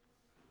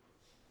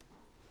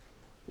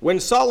When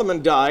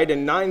Solomon died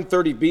in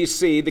 930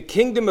 BC, the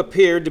kingdom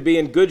appeared to be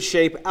in good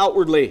shape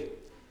outwardly.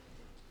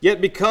 Yet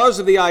because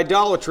of the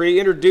idolatry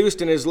introduced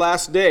in his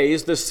last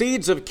days, the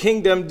seeds of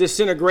kingdom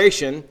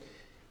disintegration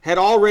had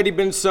already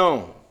been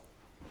sown.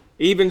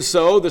 Even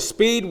so, the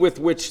speed with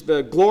which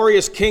the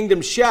glorious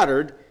kingdom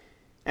shattered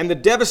and the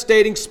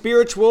devastating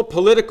spiritual,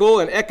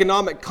 political, and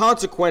economic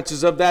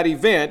consequences of that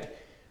event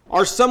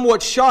are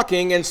somewhat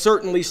shocking and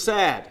certainly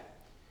sad.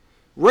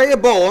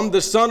 Rehoboam, the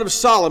son of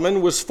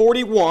Solomon, was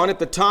 41 at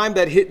the time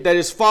that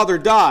his father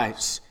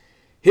dies.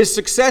 His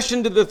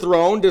succession to the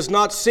throne does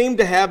not seem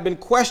to have been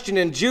questioned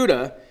in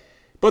Judah,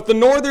 but the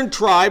northern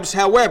tribes,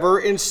 however,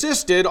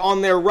 insisted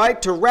on their right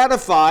to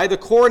ratify the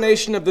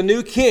coronation of the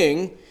new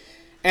king,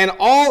 and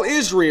all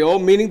Israel,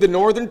 meaning the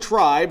northern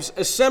tribes,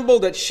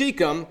 assembled at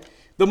Shechem,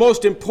 the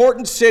most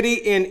important city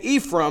in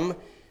Ephraim.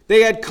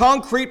 They had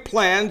concrete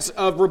plans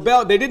of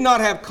rebellion. They did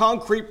not have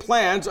concrete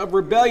plans of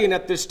rebellion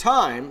at this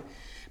time,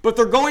 but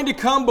they're going to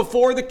come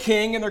before the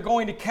king and they're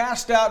going to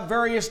cast out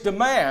various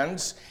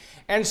demands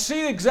and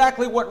see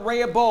exactly what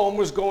Rehoboam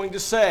was going to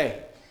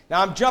say.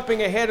 Now I'm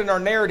jumping ahead in our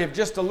narrative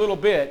just a little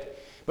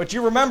bit, but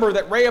you remember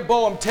that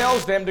Rehoboam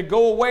tells them to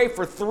go away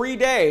for 3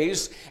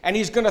 days and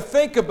he's going to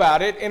think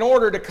about it in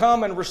order to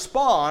come and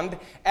respond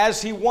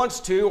as he wants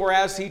to or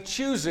as he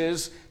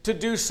chooses to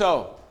do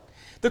so.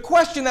 The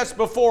question that's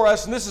before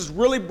us, and this is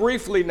really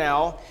briefly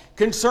now,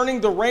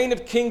 concerning the reign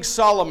of King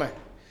Solomon.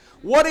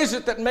 What is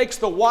it that makes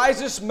the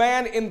wisest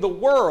man in the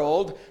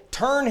world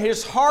turn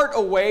his heart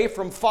away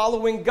from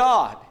following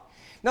God?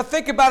 Now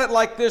think about it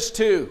like this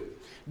too.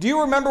 Do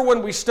you remember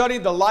when we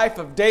studied the life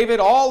of David?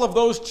 All of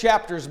those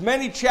chapters,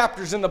 many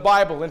chapters in the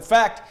Bible. In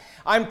fact,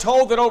 I'm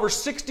told that over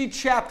 60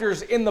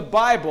 chapters in the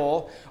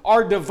Bible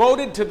are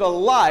devoted to the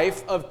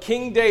life of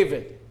King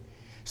David.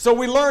 So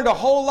we learned a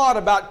whole lot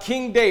about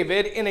King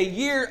David in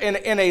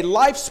a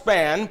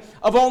lifespan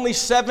of only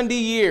 70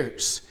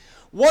 years.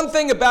 One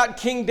thing about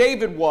King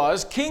David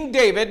was, King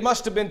David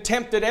must have been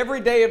tempted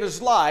every day of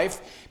his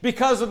life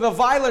because of the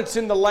violence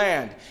in the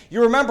land.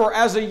 You remember,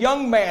 as a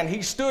young man,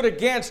 he stood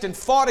against and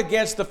fought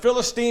against the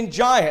Philistine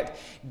giant.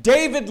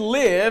 David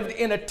lived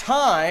in a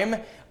time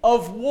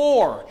of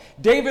war.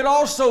 David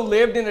also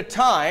lived in a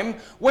time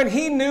when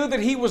he knew that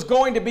he was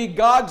going to be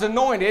God's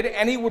anointed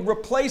and he would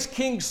replace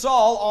King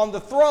Saul on the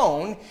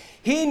throne.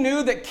 He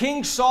knew that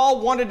King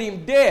Saul wanted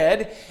him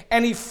dead,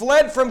 and he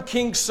fled from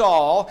King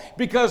Saul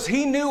because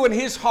he knew in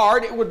his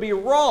heart it would be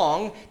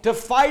wrong to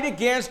fight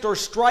against or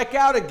strike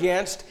out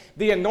against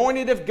the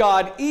anointed of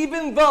God,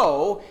 even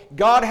though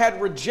God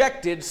had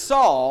rejected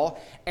Saul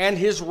and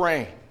his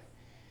reign.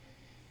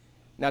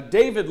 Now,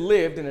 David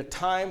lived in a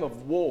time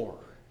of war,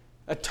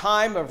 a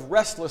time of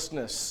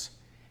restlessness,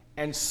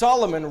 and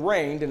Solomon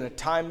reigned in a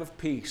time of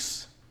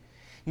peace.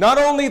 Not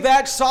only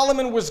that,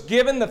 Solomon was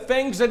given the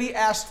things that he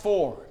asked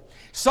for.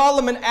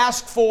 Solomon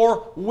asked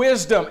for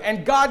wisdom,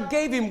 and God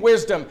gave him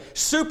wisdom,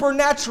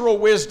 supernatural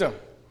wisdom.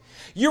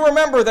 You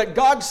remember that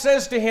God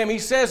says to him, he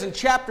says in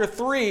chapter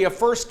 3 of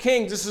 1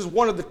 Kings, this is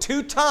one of the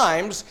 2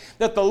 times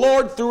that the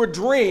Lord through a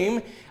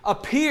dream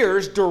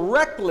appears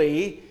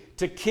directly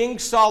to King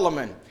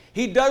Solomon.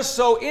 He does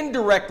so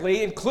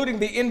indirectly, including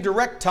the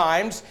indirect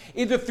times,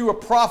 either through a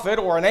prophet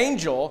or an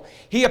angel.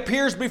 He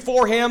appears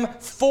before him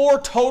 4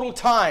 total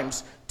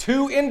times,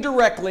 2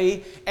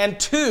 indirectly and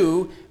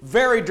 2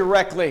 very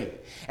directly.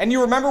 And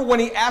you remember when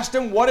he asked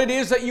him, what it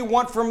is that you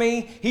want from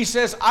me? He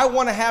says, I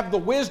want to have the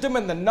wisdom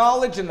and the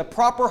knowledge and the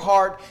proper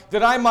heart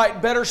that I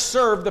might better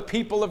serve the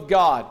people of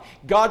God.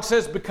 God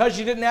says, because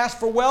you didn't ask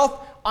for wealth,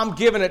 I'm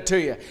giving it to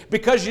you.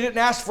 Because you didn't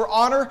ask for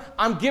honor,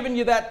 I'm giving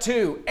you that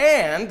too.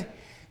 And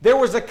there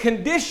was a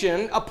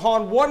condition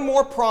upon one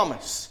more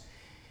promise.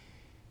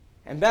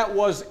 And that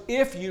was,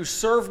 if you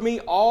serve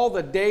me all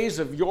the days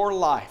of your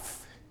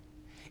life,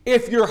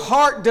 if your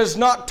heart does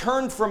not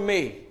turn from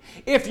me,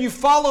 if you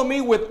follow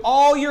me with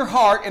all your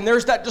heart, and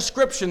there's that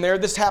description there,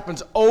 this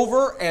happens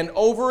over and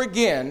over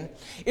again.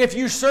 If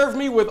you serve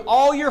me with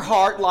all your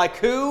heart, like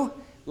who?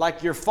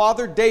 Like your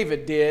father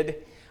David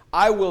did,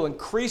 I will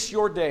increase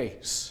your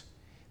days.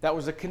 That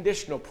was a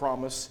conditional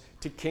promise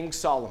to King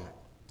Solomon.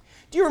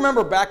 Do you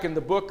remember back in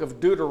the book of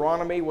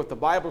Deuteronomy what the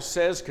Bible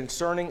says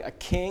concerning a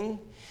king?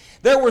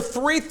 There were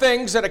 3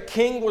 things that a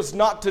king was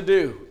not to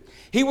do.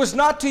 He was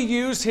not to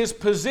use his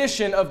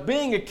position of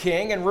being a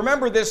king, and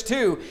remember this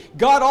too,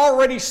 God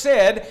already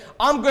said,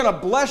 I'm going to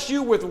bless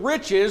you with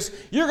riches,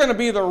 you're going to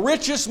be the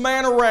richest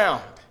man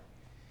around.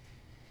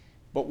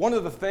 But one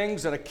of the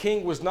things that a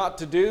king was not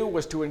to do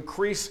was to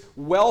increase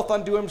wealth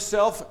unto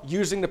himself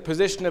using the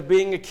position of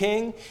being a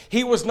king.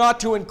 He was not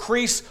to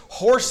increase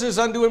horses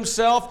unto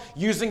himself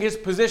using his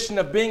position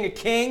of being a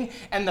king.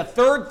 And the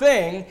third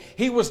thing,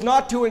 he was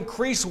not to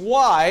increase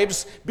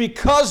wives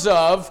because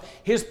of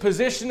his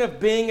position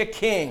of being a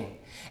king.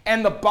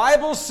 And the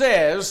Bible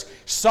says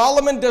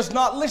Solomon does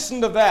not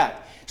listen to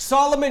that.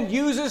 Solomon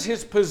uses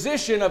his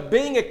position of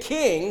being a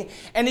king,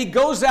 and he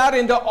goes out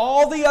into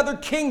all the other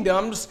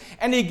kingdoms,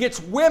 and he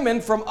gets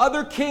women from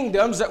other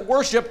kingdoms that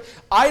worship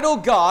idol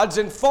gods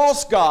and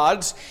false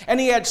gods, and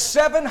he had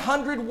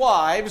 700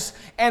 wives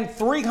and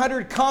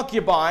 300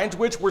 concubines,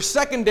 which were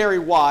secondary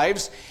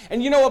wives.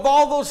 And of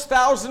all those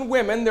 1,000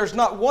 women, there's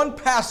not one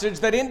passage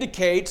that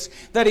indicates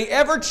that he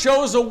ever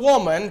chose a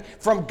woman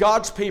from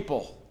God's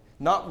people.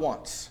 Not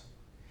once.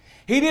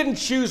 He didn't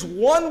choose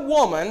one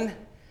woman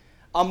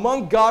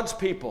among God's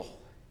people.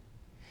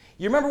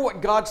 You remember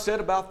what God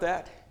said about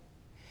that?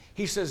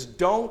 He says,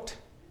 don't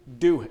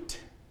do it.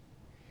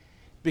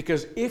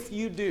 Because if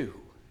you do,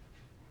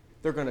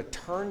 they're going to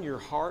turn your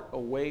heart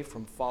away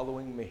from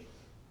following me.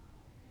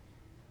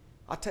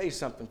 I'll tell you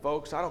something,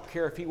 folks. I don't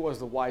care if he was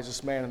the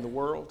wisest man in the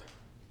world.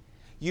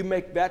 You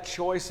make that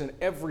choice, and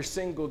every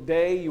single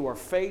day you are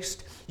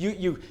faced.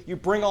 You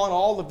bring on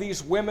all of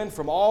these women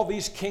from all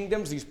these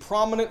kingdoms, these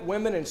prominent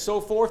women and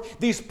so forth.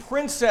 These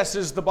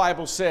princesses, the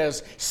Bible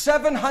says,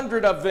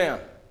 700 of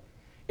them,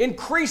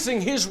 increasing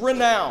his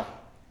renown.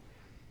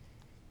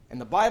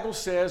 And the Bible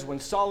says when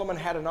Solomon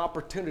had an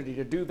opportunity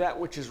to do that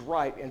which is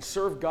right and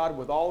serve God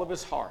with all of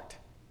his heart,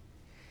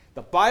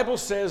 the Bible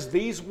says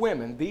these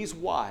women, these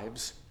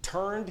wives,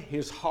 turned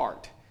his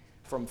heart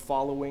from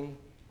following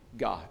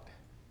God.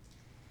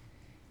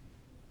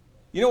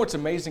 You know what's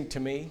amazing to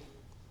me?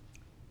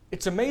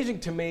 It's amazing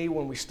to me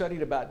when we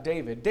studied about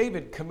David.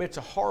 David commits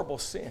a horrible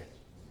sin.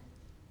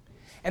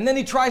 And then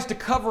he tries to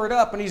cover it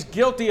up, and he's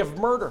guilty of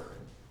murder.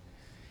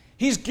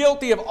 He's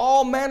guilty of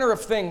all manner of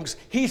things.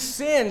 He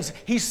sins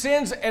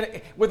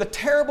with a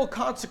terrible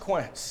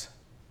consequence.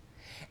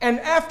 And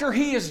after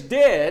he is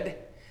dead,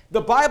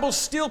 the Bible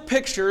still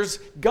pictures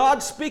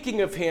God speaking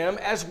of him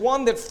as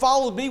one that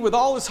followed me with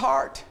all his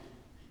heart.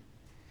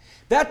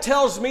 That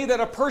tells me that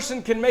a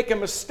person can make a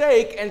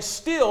mistake and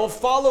still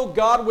follow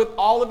God with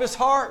all of his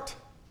heart.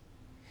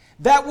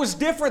 That was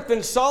different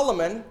than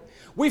Solomon.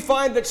 We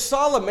find that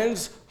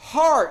Solomon's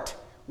heart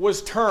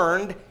was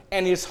turned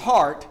and his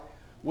heart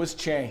was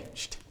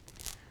changed.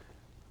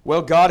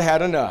 Well, God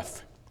had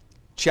enough.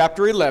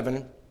 Chapter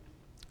 11,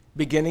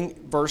 beginning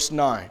verse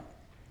 9.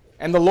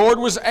 And the Lord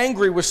was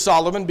angry with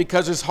Solomon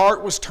because his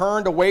heart was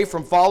turned away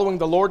from following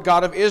the Lord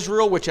God of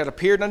Israel, which had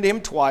appeared unto him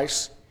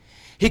twice.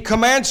 He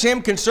commands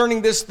him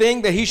concerning this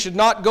thing that he should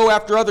not go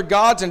after other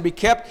gods and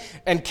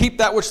keep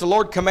that which the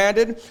Lord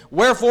commanded.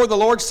 Wherefore the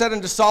Lord said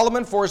unto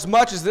Solomon,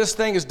 forasmuch as this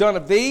thing is done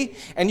of thee,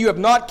 and you have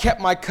not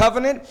kept my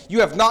covenant,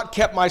 you have not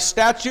kept my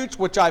statutes,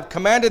 which I have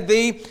commanded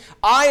thee,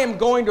 I am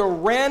going to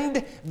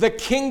rend the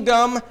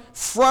kingdom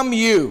from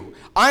you.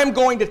 I am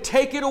going to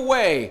take it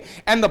away.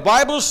 And the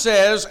Bible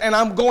says, and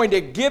I'm going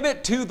to give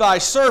it to thy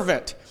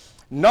servant.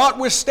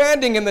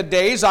 Notwithstanding in the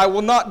days, I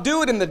will not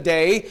do it in the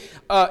day,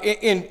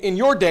 in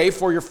your day,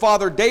 for your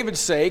father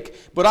David's sake,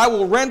 but I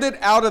will rend it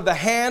out of the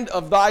hand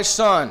of thy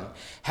son.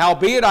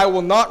 Howbeit, I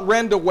will not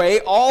rend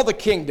away all the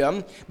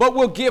kingdom, but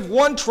will give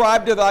one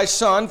tribe to thy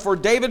son, for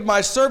David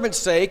my servant's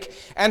sake,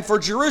 and for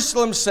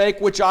Jerusalem's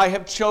sake, which I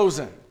have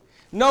chosen.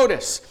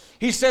 Notice,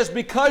 he says,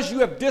 because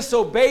you have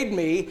disobeyed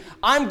me,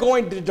 I'm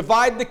going to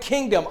divide the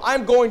kingdom.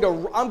 I'm going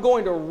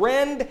to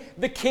rend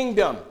the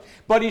kingdom.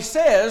 But he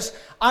says,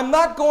 I'm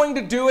not going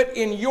to do it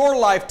in your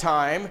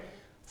lifetime.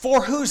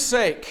 For whose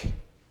sake?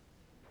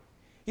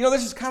 You know,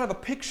 this is kind of a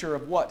picture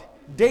of what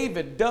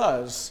David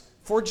does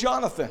for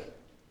Jonathan.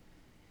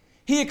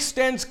 He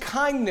extends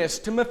kindness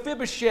to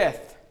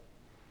Mephibosheth.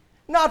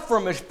 Not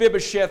for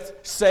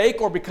Mephibosheth's sake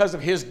or because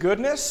of his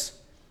goodness,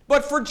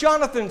 but for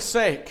Jonathan's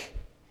sake.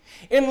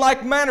 In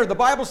like manner, the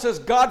Bible says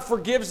God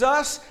forgives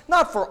us,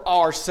 not for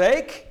our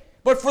sake,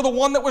 but for the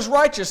one that was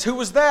righteous. Who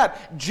was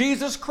that?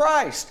 Jesus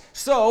Christ.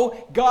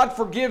 So, God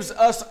forgives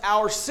us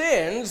our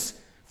sins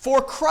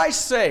for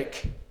Christ's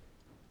sake.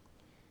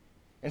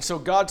 And so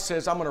God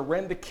says, I'm going to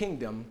rend the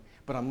kingdom,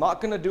 but I'm not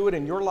going to do it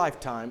in your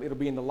lifetime. It'll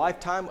be in the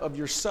lifetime of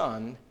your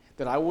son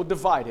that I will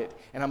divide it,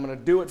 and I'm going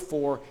to do it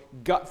for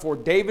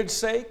David's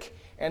sake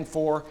and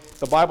for,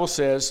 the Bible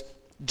says,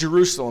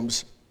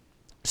 Jerusalem's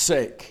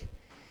sake.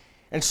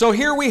 And so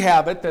here we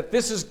have it,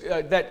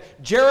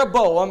 that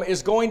Jeroboam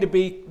is going to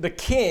be the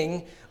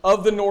king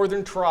of the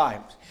northern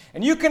tribes.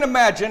 And you can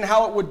imagine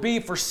how it would be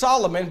for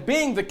Solomon,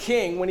 being the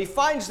king, when he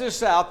finds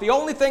this out, the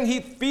only thing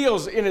he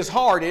feels in his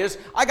heart is,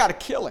 I got to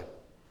kill him.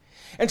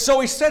 And so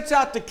he sets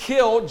out to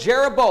kill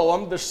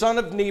Jeroboam, the son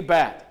of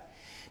Nebat.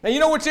 Now, you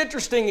know what's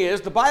interesting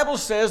is, the Bible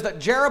says that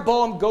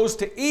Jeroboam goes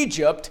to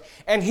Egypt,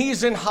 and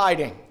he's in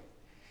hiding.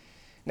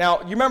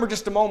 Now, you remember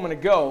just a moment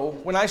ago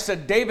when I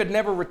said David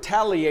never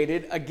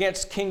retaliated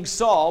against King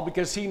Saul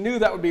because he knew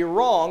that would be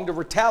wrong to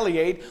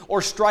retaliate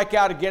or strike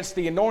out against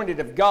the anointed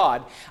of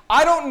God.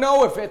 I don't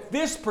know if at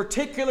this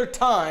particular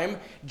time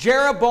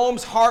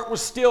Jeroboam's heart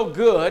was still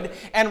good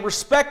and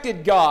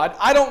respected God.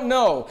 I don't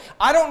know.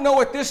 I don't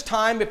know at this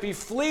time if he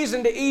flees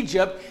into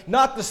Egypt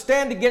not to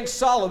stand against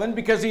Solomon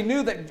because he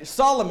knew that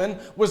Solomon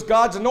was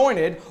God's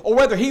anointed, or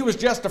whether he was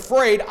just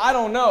afraid. I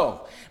don't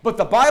know. But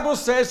the Bible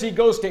says he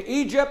goes to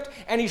Egypt,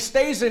 and he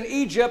stays in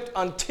Egypt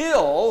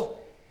until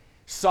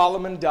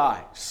Solomon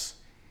dies.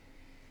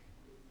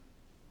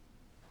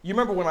 You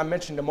remember when I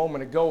mentioned a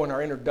moment ago in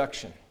our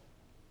introduction,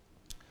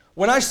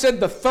 when I said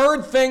the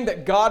third thing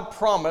that God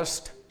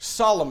promised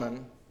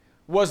Solomon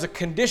was a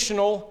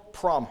conditional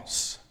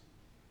promise.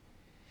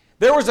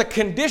 There was a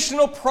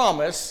conditional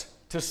promise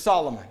to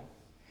Solomon.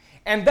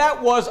 And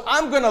that was,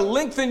 I'm going to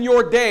lengthen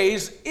your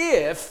days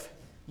if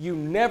you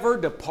never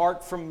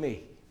depart from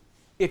me,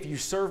 if you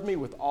serve me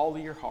with all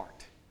of your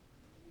heart.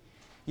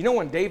 You know,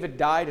 when David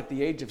died at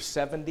the age of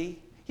 70,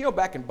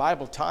 back in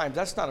Bible times,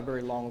 that's not a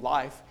very long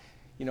life.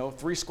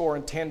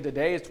 70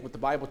 today is what the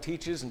Bible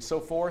teaches and so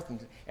forth.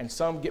 And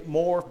some get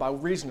more by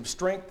reason of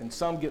strength and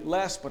some get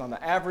less, but on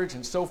the average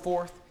and so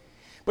forth.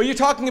 But you're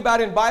talking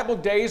about in Bible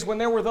days when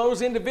there were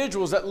those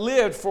individuals that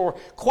lived for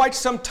quite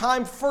some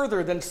time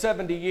further than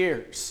 70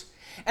 years.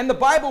 And the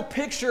Bible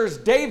pictures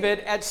David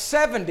at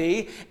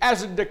 70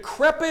 as a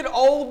decrepit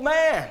old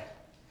man.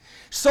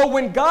 So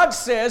when God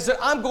says that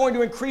I'm going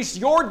to increase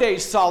your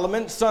days,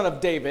 Solomon, son of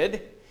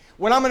David,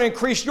 when I'm going to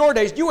increase your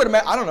days, you would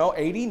imagine,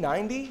 80,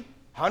 90,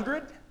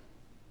 100?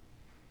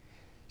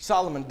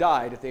 Solomon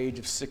died at the age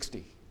of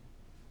 60.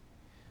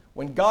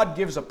 When God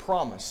gives a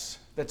promise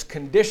that's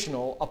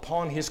conditional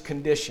upon his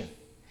condition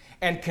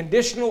and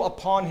conditional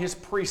upon his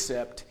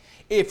precept,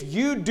 if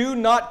you do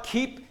not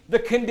keep the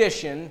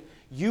condition,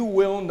 you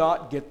will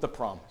not get the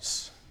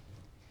promise.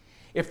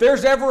 If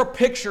there's ever a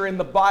picture in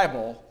the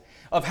Bible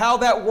of how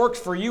that works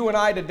for you and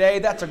I today,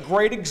 that's a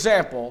great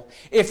example.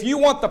 If you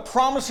want the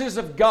promises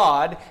of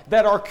God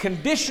that are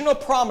conditional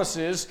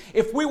promises,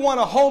 if we want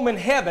a home in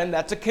heaven,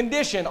 that's a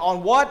condition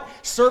on what?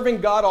 Serving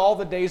God all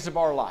the days of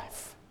our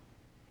life.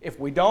 If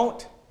we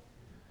don't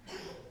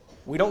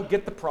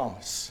get the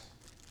promise.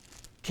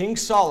 King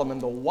Solomon,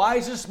 the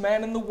wisest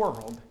man in the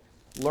world,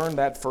 learned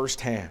that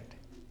firsthand.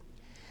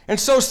 And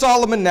so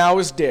Solomon now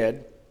is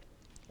dead.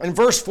 In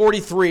verse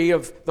 43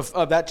 of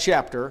that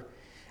chapter,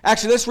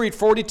 actually, let's read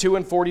 42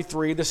 and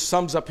 43. This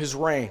sums up his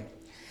reign.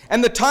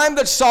 And the time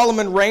that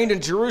Solomon reigned in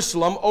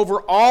Jerusalem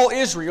over all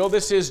Israel,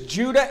 this is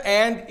Judah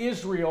and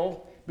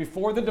Israel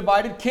before the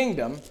divided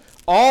kingdom,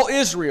 all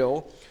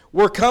Israel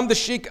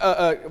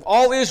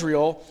all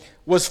Israel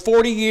was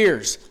 40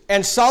 years.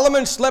 And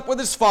Solomon slept with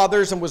his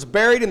fathers and was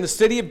buried in the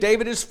city of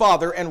David his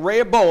father, and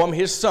Rehoboam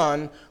his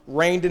son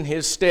reigned in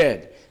his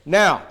stead.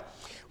 Now,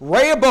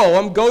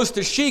 Rehoboam goes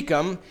to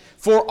Shechem,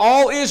 for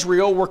all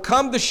Israel were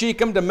come to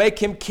Shechem to make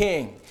him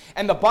king.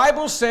 And the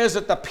Bible says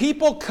that the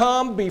people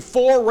come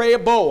before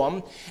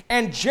Rehoboam,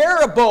 and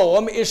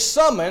Jeroboam is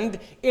summoned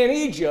in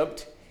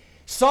Egypt.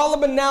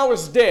 Solomon now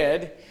is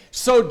dead,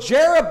 so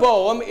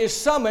Jeroboam is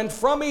summoned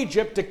from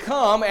Egypt to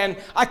come, and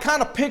I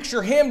kind of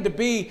picture him to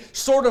be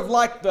sort of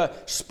like the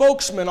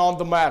spokesman on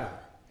the matter.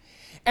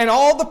 And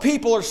all the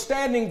people are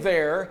standing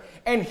there,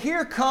 and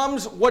here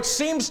comes what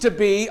seems to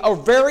be a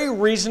very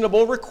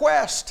reasonable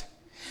request.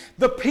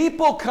 The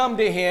people come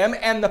to him,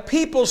 and the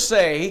people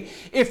say,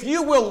 if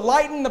you will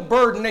lighten the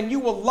burden and you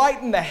will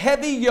lighten the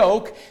heavy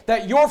yoke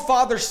that your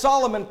father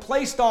Solomon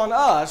placed on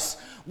us,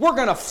 we're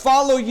going to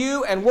follow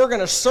you and we're going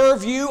to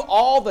serve you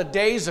all the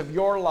days of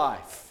your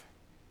life.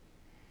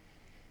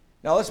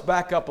 Now let's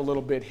back up a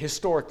little bit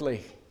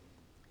historically.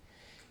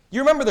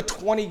 You remember the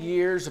 20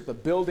 years of the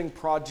building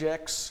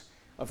projects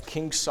of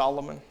King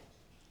Solomon?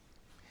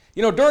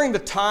 During the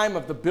time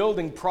of the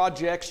building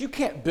projects, you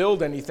can't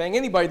build anything.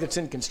 Anybody that's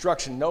in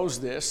construction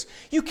knows this.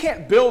 You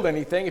can't build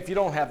anything if you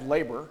don't have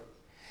labor.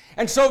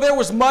 And so there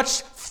was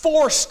much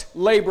forced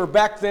labor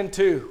back then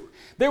too.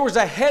 There was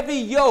a heavy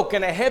yoke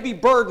and a heavy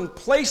burden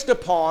placed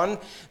upon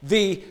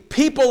the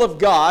people of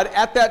God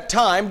at that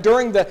time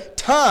during the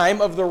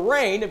time of the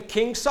reign of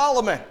King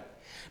Solomon.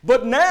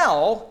 But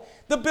now,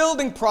 the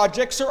building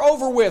projects are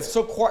over with,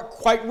 so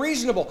quite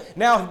reasonable.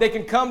 Now they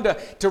can come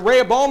to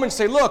Rehoboam and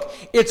say, look,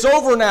 it's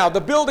over now. The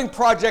building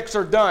projects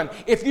are done.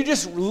 If you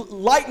just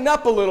lighten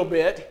up a little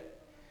bit,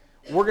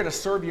 we're going to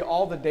serve you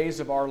all the days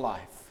of our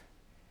life.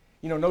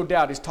 No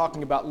doubt he's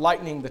talking about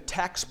lightening the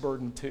tax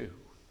burden too.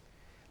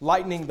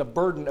 Lightening the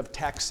burden of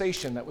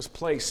taxation that was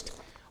placed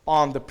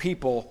on the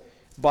people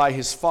by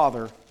his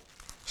father,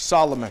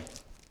 Solomon.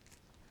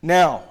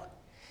 Now,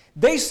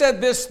 they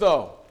said this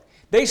though.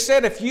 They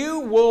said, if you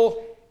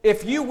will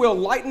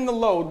lighten the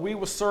load, we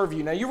will serve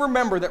you. Now you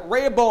remember that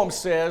Rehoboam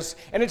says,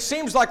 and it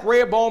seems like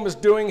Rehoboam is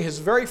doing his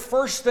very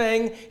first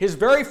thing, his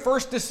very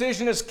first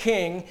decision as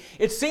king.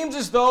 It seems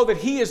as though that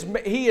he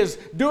is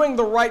doing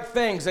the right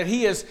things, that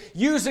he is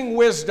using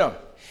wisdom.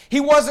 He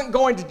wasn't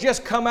going to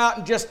just come out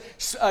and just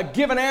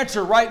give an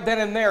answer right then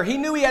and there. He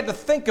knew he had to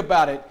think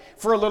about it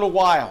for a little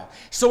while.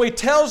 So he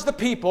tells the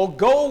people,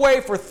 go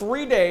away for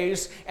 3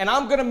 days, and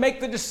I'm going to make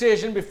the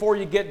decision before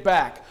you get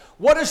back.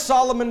 What does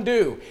Solomon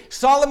do?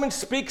 Solomon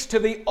speaks to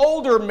the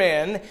older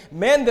men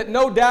that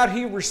no doubt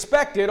he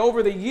respected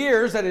over the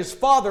years that his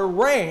father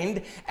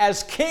reigned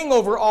as king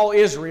over all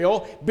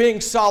Israel, being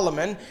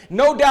Solomon.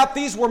 No doubt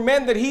these were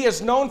men that he has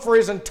known for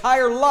his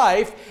entire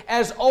life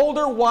as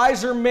older,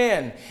 wiser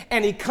men.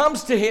 And he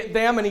comes to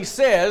them and he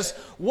says,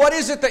 what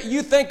is it that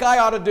you think I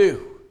ought to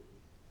do?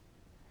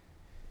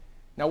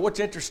 Now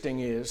what's interesting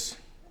is,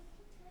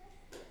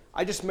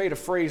 I just made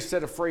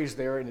said a phrase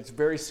there, and it's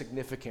very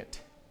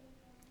significant.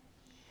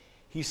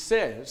 he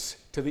says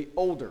to the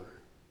older,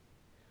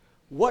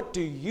 what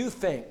do you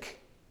think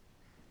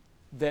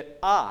that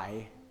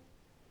I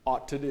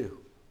ought to do?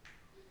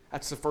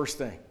 That's the first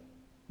thing.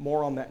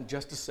 More on that in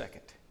just a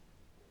second.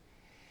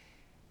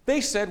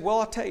 They said,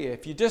 well, I'll tell you,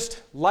 if you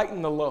just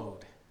lighten the load,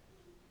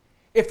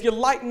 if you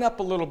lighten up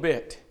a little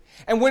bit.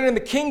 And when in the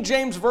King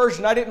James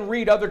Version, I didn't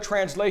read other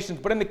translations,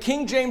 but in the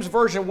King James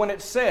Version, when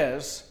it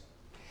says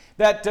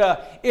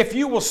that if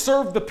you will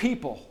serve the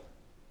people,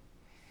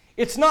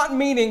 it's not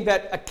meaning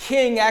that a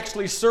king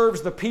actually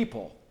serves the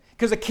people,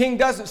 because a king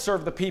doesn't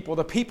serve the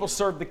people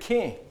serve the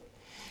king.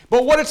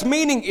 But what it's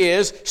meaning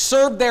is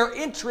serve their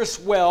interests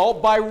well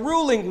by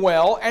ruling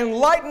well and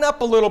lighten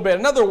up a little bit.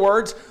 In other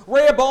words,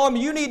 Rehoboam,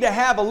 you need to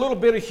have a little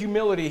bit of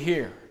humility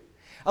here.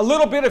 A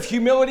little bit of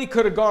humility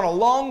could have gone a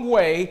long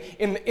way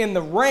in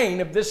the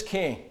reign of this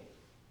king.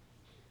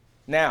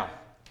 Now,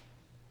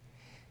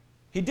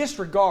 he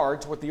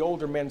disregards what the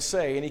older men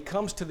say, and he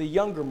comes to the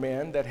younger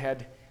men that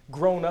had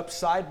grown up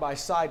side by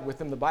side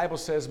with him. The Bible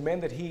says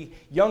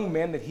young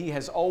men that he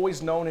has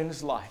always known in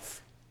his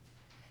life.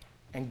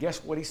 And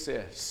guess what he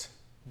says?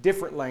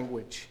 Different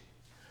language.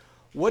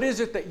 What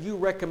is it that you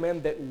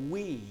recommend that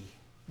we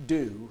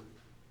do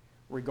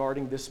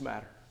regarding this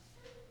matter?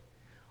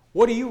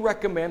 What do you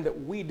recommend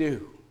that we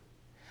do?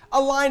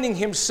 Aligning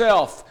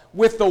himself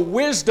with the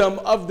wisdom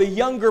of the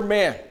younger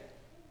men.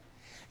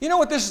 You know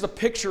what this is a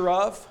picture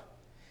of?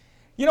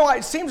 You know,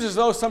 it seems as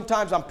though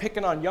sometimes I'm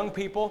picking on young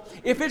people.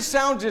 If it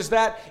sounds as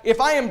that,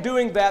 if I am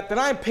doing that, then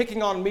I'm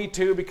picking on me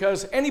too,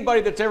 because anybody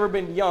that's ever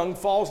been young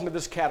falls into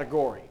this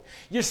category.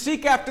 You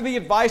seek after the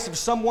advice of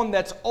someone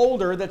that's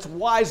older, that's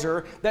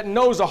wiser, that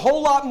knows a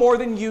whole lot more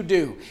than you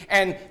do.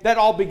 And that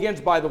all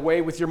begins, by the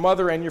way, with your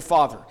mother and your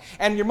father.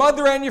 And your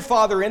mother and your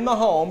father in the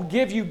home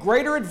give you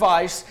greater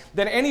advice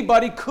than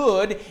anybody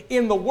could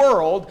in the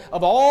world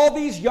of all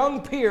these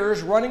young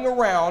peers running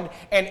around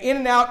and in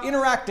and out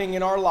interacting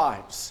in our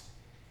lives.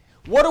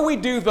 What do we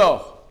do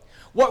though?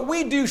 What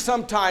we do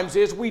sometimes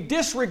is we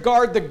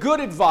disregard the good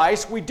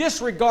advice, we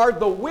disregard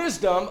the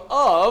wisdom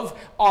of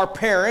our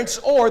parents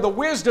or the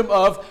wisdom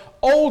of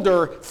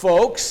older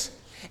folks,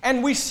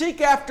 and we seek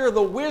after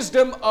the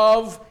wisdom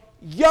of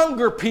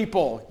younger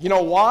people. You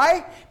know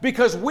why?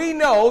 Because we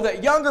know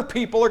that younger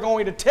people are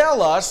going to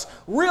tell us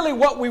really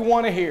what we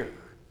want to hear.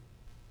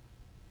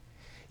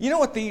 You know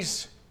what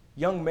these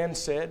young men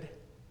said?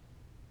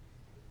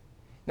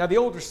 Now the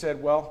older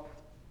said, well,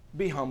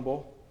 be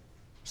humble,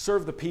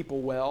 serve the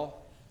people well,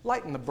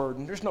 lighten the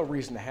burden. There's no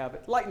reason to have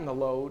it. Lighten the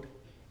load,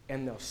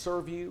 and they'll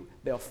serve you.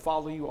 They'll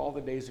follow you all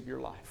the days of your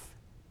life.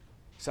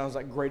 Sounds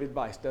like great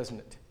advice, doesn't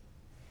it?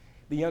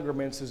 The younger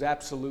man says,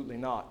 absolutely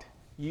not.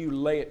 You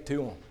lay it to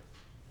them.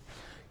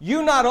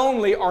 You not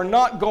only are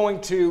not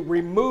going to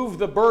remove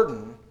the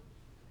burden,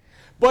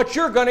 but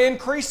you're going to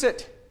increase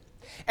it.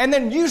 And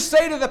then you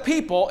say to the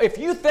people, if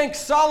you think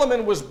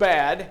Solomon was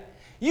bad,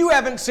 you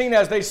haven't seen,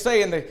 as they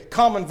say in the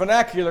common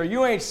vernacular,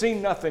 you ain't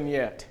seen nothing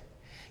yet.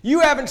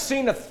 You haven't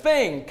seen a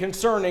thing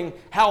concerning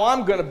how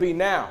I'm going to be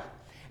now.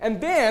 And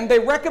then they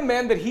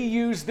recommend that he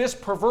use this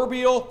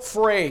proverbial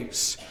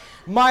phrase,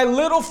 my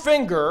little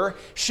finger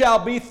shall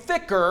be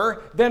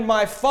thicker than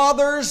my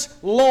father's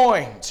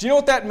loins. You know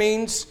what that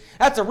means?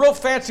 That's a real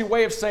fancy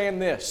way of saying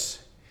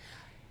this.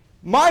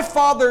 My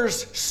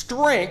father's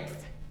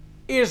strength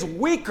is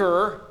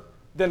weaker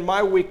than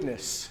my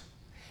weakness.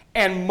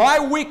 And my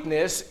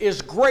weakness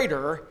is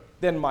greater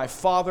than my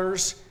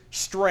father's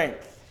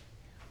strength.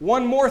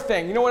 One more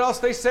thing. You know what else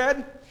they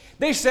said?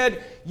 They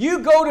said, you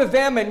go to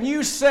them and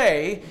you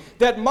say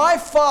that my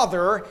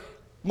father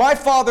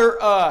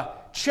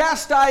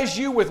chastised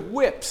you with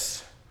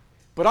whips,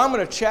 but I'm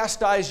going to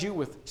chastise you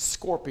with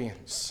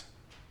scorpions.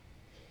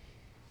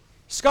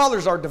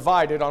 Scholars are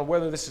divided on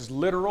whether this is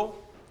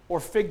literal or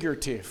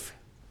figurative.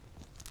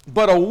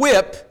 But a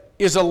whip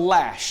is a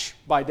lash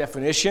by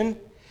definition.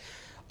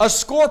 A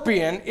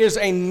scorpion is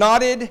a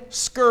knotted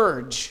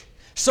scourge.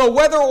 So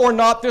whether or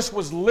not this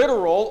was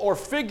literal or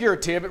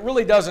figurative, it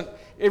really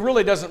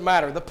doesn't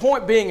matter. The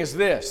point being is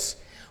this.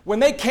 When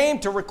they came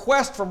to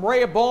request from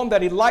Rehoboam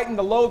that he lighten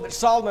the load that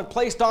Solomon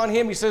placed on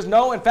him, he says,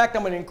 no, in fact,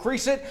 I'm going to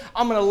increase it.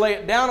 I'm going to lay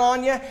it down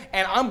on you,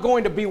 and I'm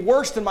going to be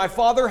worse than my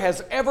father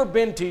has ever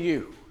been to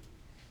you.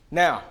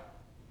 Now,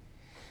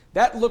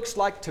 that looks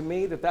like to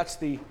me that that's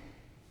the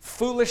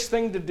foolish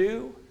thing to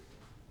do.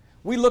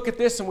 We look at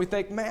this and we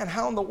think, man,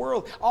 how in the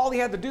world? All he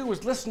had to do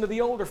was listen to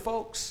the older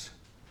folks.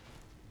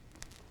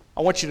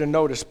 I want you to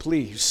notice,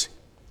 please,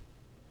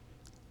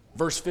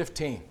 verse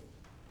 15.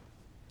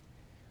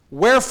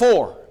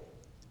 Wherefore,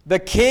 the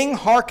king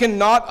hearkened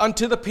not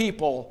unto the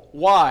people.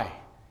 Why?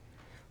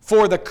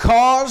 For the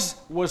cause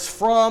was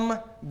from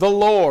the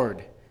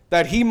Lord,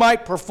 that he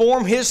might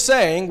perform his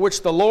saying,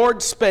 which the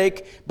Lord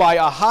spake by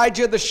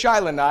Ahijah the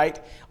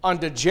Shilonite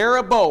unto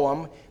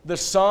Jeroboam the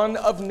son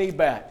of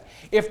Nebat.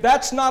 If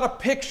that's not a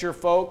picture,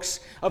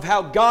 folks, of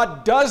how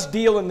God does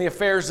deal in the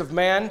affairs of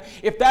man,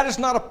 if that is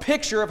not a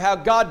picture of how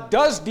God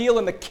does deal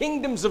in the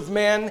kingdoms of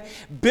men,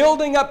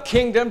 building up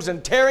kingdoms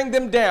and tearing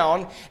them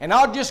down, and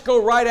I'll just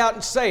go right out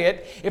and say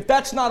it, if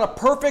that's not a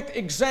perfect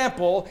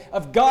example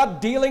of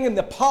God dealing in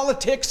the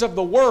politics of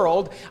the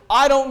world,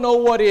 I don't know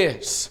what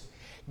is.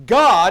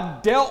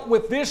 God dealt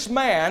with this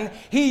man.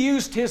 He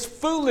used his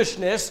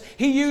foolishness.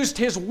 He used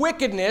his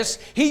wickedness.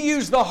 He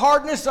used the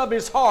hardness of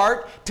his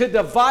heart to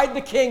divide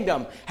the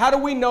kingdom. How do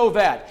we know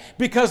that?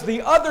 Because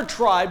the other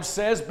tribe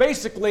says,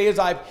 basically, as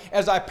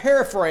I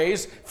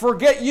paraphrase,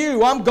 forget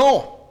you, I'm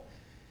going.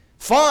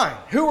 Fine.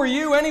 Who are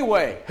you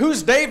anyway?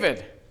 Who's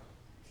David?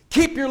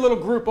 Keep your little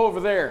group over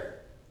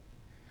there.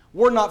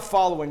 We're not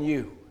following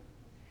you.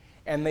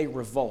 And they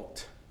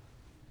revolt.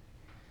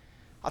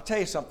 I'll tell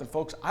you something,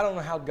 folks. I don't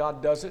know how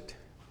God does it.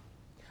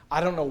 I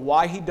don't know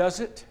why He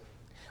does it.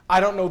 I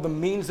don't know the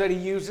means that He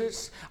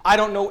uses. I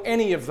don't know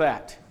any of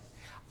that.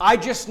 I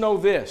just know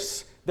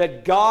this,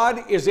 that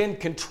God is in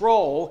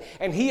control,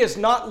 and He has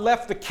not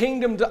left the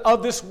kingdom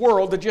of this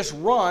world to just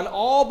run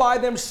all by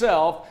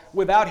themselves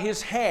without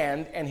His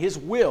hand and His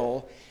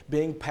will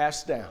being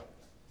passed down.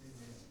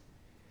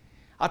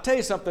 I'll tell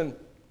you something.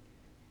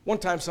 One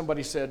time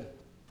somebody said,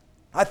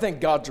 I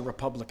think God's a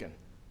Republican.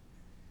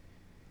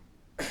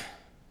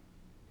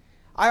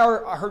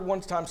 I heard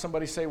one time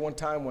somebody say one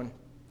time when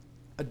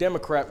a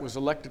Democrat was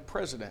elected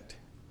president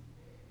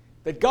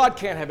that God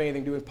can't have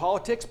anything to do with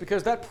politics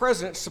because that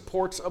president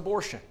supports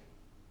abortion.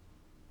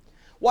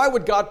 Why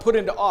would God put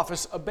into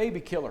office a baby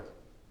killer?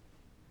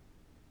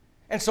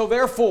 And so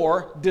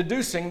therefore,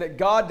 deducing that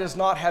God does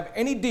not have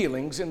any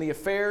dealings in the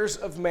affairs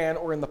of man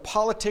or in the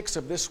politics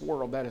of this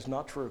world, that is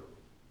not true.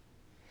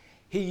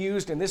 He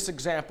used in this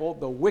example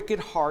the wicked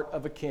heart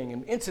of a king.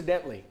 And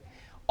incidentally,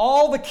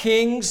 all the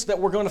kings that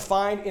we're going to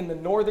find in the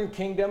northern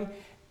kingdom,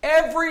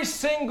 every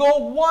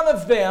single one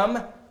of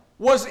them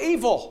was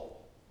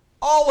evil.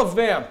 All of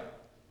them.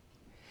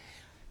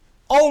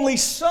 Only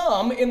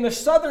some in the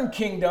southern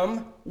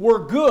kingdom were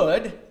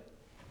good.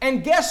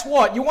 And guess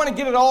what? You want to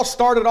get it all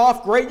started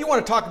off great? You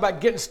want to talk about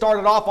getting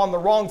started off on the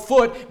wrong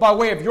foot by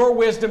way of your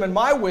wisdom and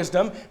my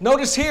wisdom?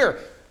 Notice here,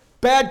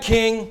 bad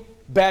king,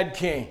 bad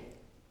king.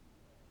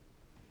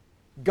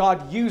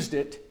 God used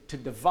it to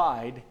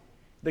divide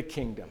the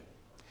kingdom.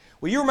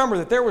 Well, you remember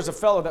that there was a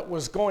fellow that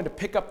was going to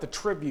pick up the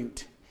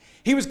tribute.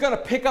 He was going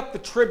to pick up the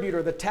tribute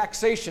or the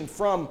taxation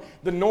from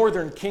the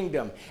northern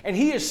kingdom. And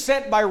he is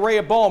sent by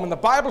Rehoboam. And the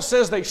Bible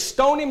says they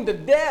stone him to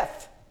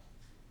death.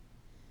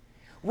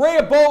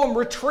 Rehoboam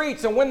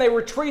retreats. And when they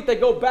retreat, they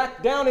go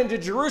back down into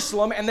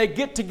Jerusalem. And they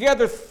get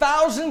together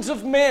thousands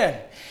of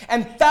men.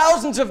 And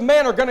thousands of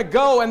men are going to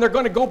go. And they're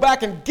going to go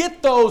back and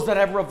get those that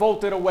have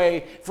revolted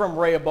away from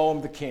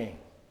Rehoboam the king.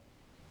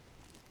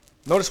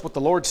 Notice what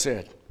the Lord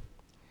said.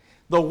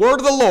 The word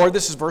of the Lord,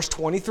 this is verse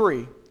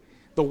 23,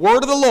 the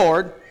word of the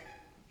Lord,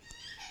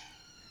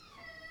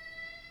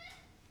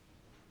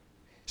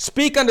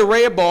 speak unto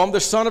Rehoboam the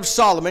son of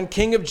Solomon,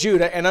 king of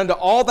Judah, and unto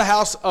all the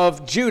house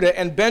of Judah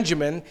and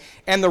Benjamin,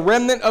 and the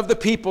remnant of the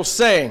people,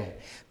 saying,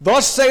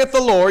 Thus saith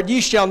the Lord, ye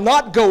shall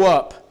not go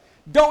up.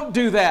 Don't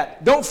do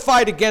that. Don't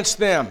fight against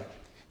them.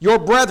 Your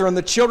brethren,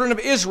 the children of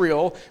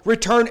Israel,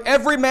 return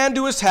every man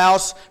to his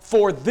house,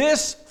 for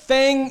this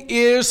thing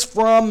is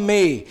from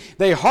me.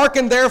 They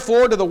hearkened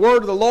therefore to the word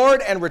of the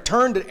Lord and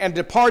returned and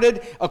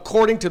departed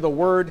according to the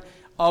word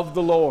of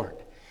the Lord.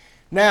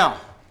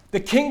 Now, the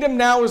kingdom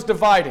now is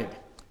divided.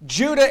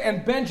 Judah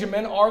and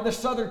Benjamin are the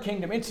southern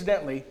kingdom.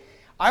 Incidentally,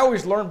 I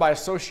always learn by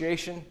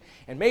association,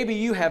 and maybe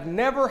you have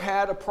never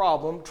had a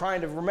problem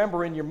trying to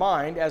remember in your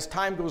mind as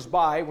time goes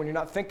by when you're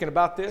not thinking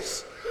about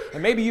this,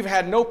 and maybe you've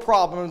had no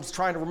problems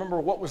trying to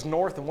remember what was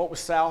north and what was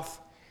south.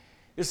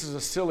 This is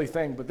a silly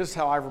thing, but this is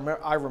how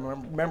I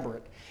remember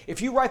it. If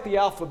you write the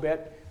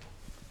alphabet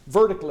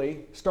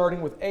vertically,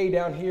 starting with A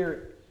down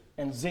here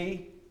and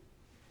Z,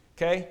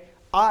 okay,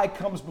 I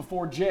comes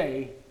before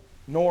J,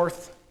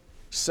 north,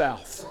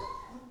 south.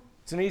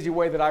 It's an easy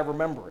way that I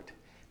remember it.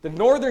 The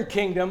northern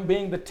kingdom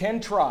being the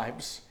 10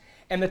 tribes,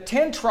 and the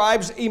 10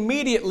 tribes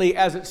immediately,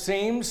 as it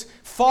seems,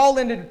 fall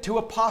into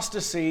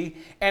apostasy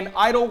and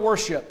idol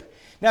worship.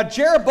 Now,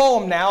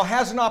 Jeroboam now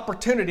has an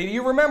opportunity.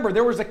 You remember,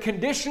 there was a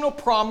conditional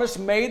promise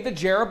made to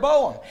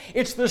Jeroboam.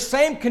 It's the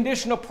same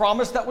conditional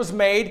promise that was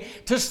made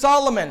to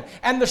Solomon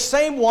and the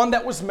same one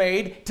that was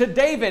made to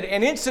David.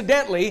 And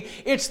incidentally,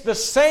 it's the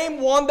same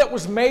one that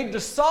was made to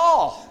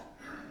Saul.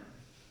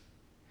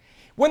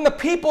 When the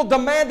people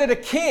demanded a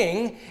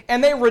king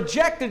and they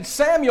rejected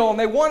Samuel and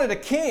they wanted a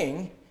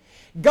king,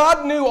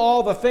 God knew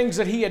all the things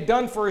that He had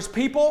done for His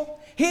people.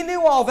 He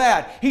knew all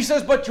that. He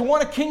says, but you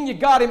want a king, you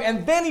got him.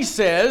 And then He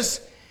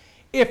says,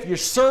 if you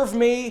serve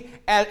me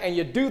and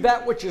you do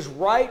that which is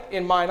right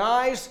in mine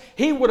eyes,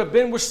 he would have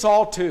been with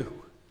Saul too.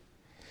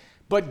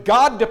 But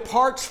God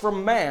departs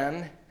from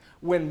man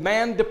when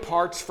man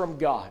departs from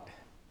God.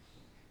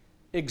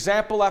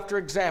 Example after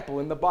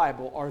example in the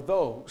Bible are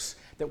those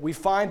that we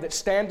find that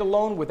stand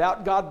alone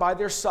without God by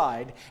their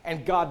side,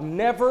 and God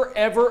never,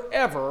 ever,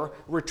 ever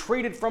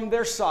retreated from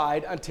their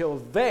side until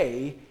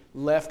they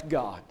left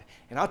God.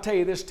 And I'll tell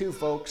you this too,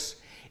 folks.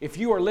 If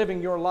you are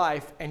living your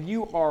life and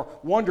you are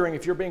wondering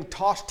if you're being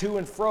tossed to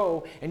and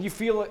fro and you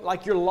feel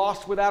like you're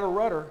lost without a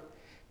rudder,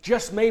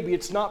 just maybe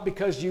it's not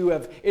because you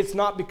have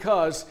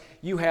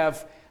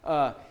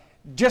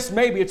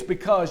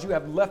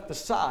left the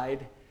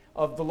side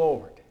of the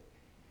Lord.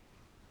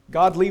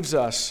 God leaves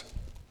us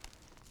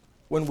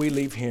when we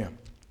leave Him.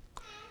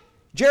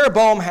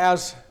 Jeroboam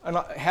has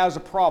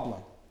a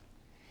problem.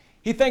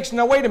 He thinks,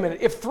 now wait a minute,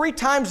 if 3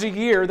 times a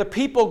year the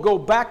people go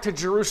back to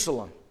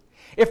Jerusalem,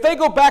 if they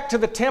go back to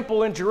the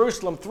temple in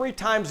Jerusalem 3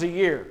 times a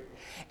year,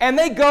 and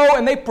they go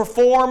and they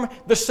perform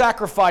the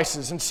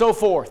sacrifices and so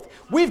forth,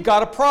 we've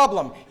got a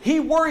problem. He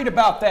worried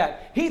about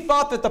that. He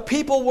thought that the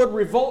people would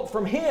revolt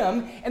from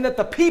him and that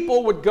the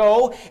people would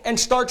go and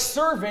start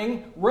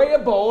serving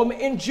Rehoboam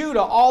in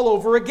Judah all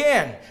over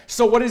again.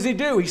 So what does he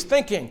do? He's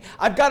thinking,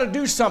 I've got to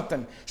do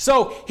something.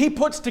 So he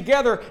puts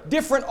together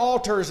different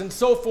altars and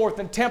so forth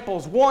and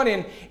temples, one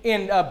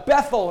in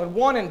Bethel and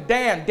one in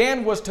Dan.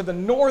 Dan was to the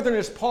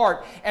northernest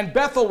part, and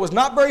Bethel was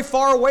not very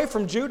far away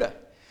from Judah,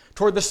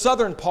 toward the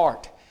southern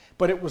part,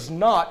 but it was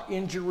not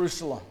in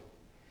Jerusalem.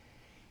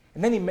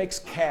 And then he makes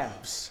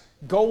calves,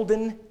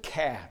 golden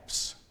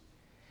calves.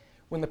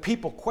 When the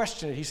people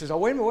question it, he says, oh,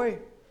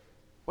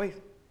 wait,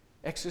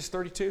 Exodus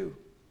 32.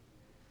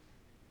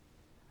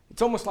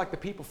 It's almost like the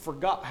people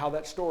forgot how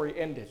that story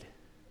ended.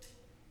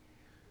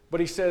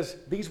 But he says,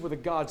 these were the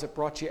gods that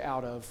brought you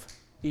out of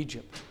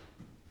Egypt.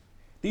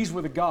 These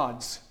were the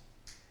gods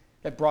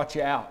that brought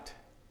you out.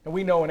 And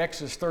we know in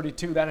Exodus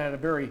 32 that had a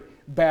very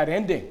bad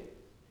ending.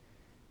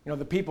 You know,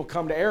 the people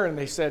come to Aaron,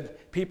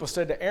 people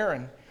said to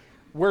Aaron,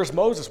 where's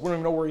Moses? We don't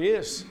even know where he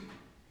is.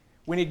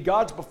 We need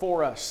gods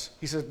before us.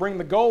 He says, bring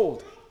the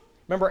gold.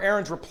 Remember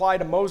Aaron's reply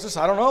to Moses?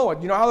 I don't know.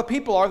 You know how the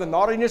people are, the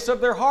naughtiness of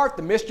their heart,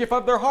 the mischief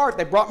of their heart.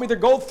 They brought me their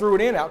gold, threw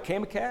it in, out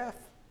came a calf.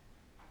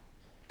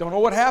 Don't know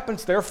what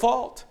happens, their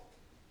fault.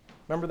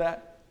 Remember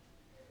that?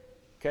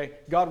 Okay,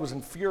 God was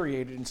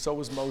infuriated and so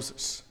was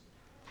Moses.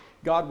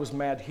 God was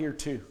mad here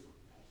too.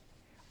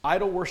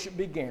 Idol worship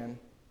began,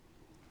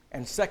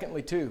 and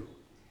secondly too,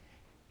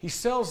 he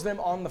sells them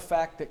on the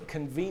fact that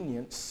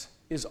convenience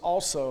is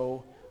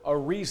also a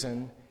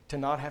reason to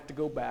not have to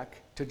go back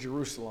to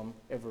Jerusalem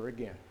ever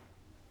again.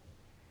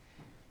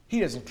 He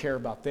doesn't care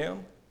about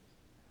them.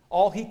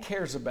 All he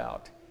cares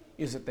about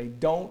is that they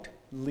don't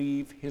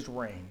leave his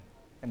reign,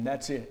 and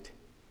that's it.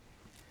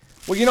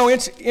 Well, you know,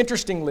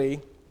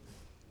 interestingly,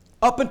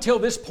 up until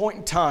this point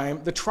in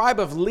time, the tribe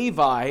of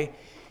Levi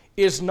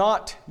is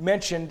not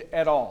mentioned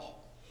at all.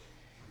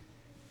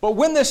 But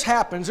when this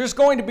happens, there's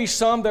going to be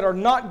some that are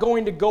not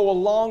going to go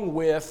along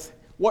with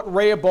what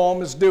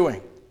Rehoboam is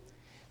doing.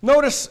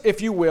 Notice,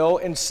 if you will,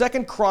 in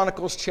 2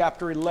 Chronicles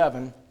chapter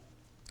 11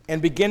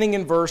 and beginning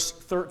in verse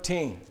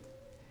 13.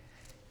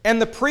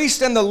 And the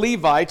priests and the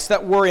Levites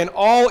that were in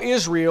all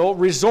Israel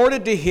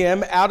resorted to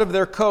him out of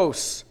their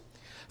coasts.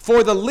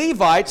 For the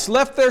Levites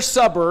left their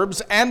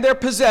suburbs and their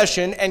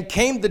possession and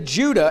came to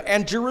Judah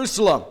and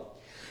Jerusalem.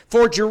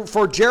 For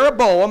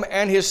Jeroboam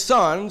and his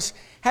sons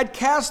had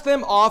cast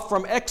them off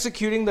from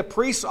executing the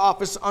priest's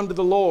office unto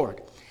the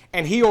Lord.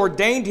 And he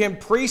ordained him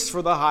priests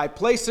for the high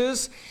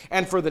places,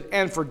 and for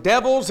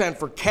devils, and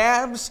for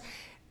calves,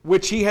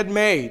 which he had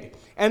made.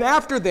 And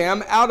after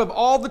them, out of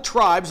all the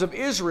tribes of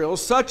Israel,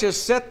 such as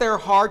set their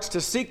hearts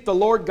to seek the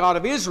Lord God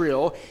of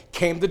Israel,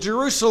 came to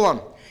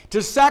Jerusalem,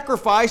 to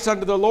sacrifice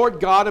unto the Lord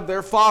God of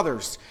their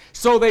fathers.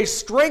 So they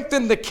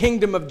strengthened the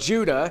kingdom of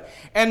Judah,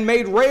 and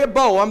made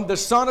Rehoboam the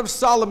son of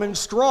Solomon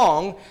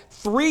strong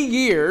 3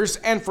 years,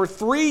 and for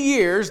 3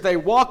 years they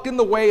walked in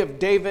the way of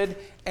David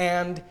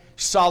and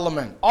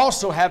Solomon,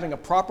 also having a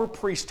proper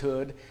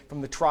priesthood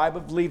from the tribe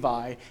of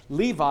Levi.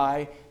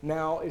 Levi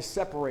now is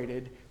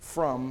separated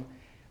from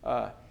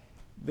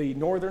the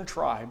northern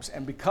tribes,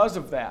 and because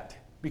of that,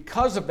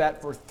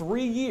 for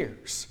 3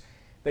 years,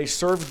 they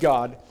served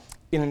God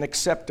in an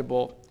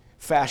acceptable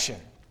fashion.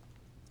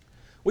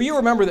 Well, you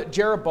remember that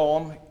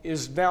Jeroboam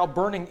is now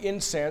burning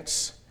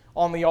incense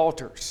on the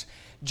altars.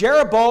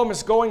 Jeroboam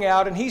is going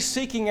out and he's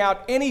seeking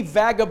out any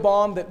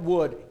vagabond that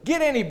would.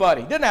 Get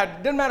anybody.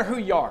 Doesn't matter who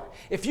you are.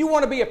 If you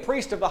want to be a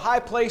priest of the high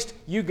place,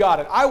 you got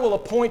it. I will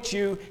appoint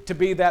you to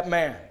be that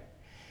man.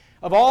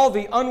 Of all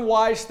the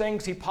unwise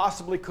things he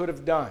possibly could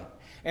have done.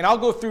 And I'll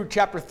go through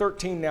chapter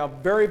 13 now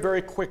very,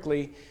 very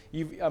quickly.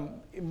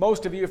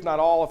 Most of you, if not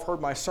all, have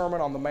heard my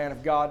sermon on the man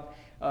of God,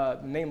 the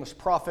nameless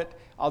prophet.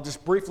 I'll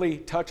just briefly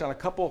touch on a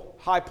couple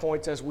high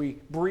points as we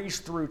breeze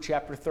through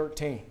chapter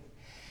 13.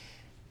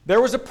 There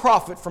was a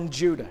prophet from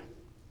Judah.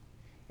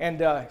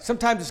 And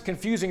sometimes it's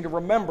confusing to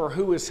remember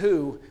who is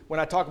who when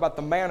I talk about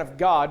the man of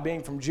God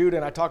being from Judah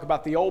and I talk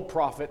about the old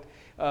prophet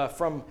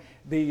from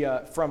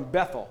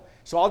Bethel.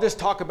 So I'll just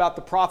talk about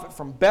the prophet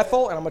from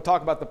Bethel, and I'm going to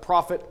talk about the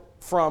prophet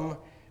from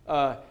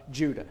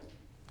Judah.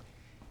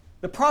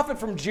 The prophet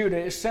from Judah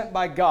is sent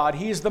by God.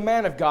 He is the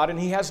man of God, and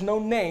he has no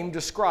name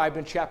described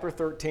in chapter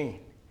 13.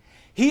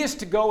 He is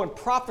to go and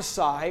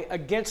prophesy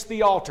against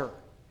the altar,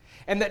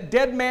 and that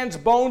dead man's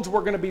bones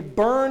were going to be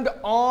burned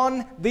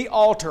on the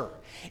altar.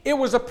 It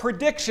was a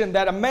prediction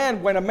that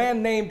when a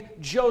man named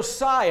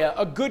Josiah,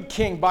 a good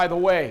king, by the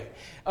way,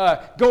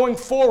 going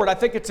forward, I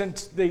think it's in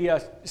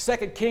the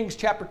 2 Kings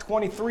chapter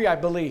 23, I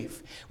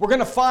believe. We're going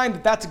to find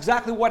that that's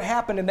exactly what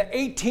happened in the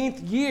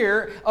 18th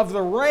year of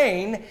the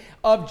reign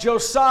of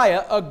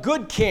Josiah, a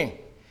good king,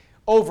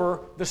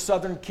 over the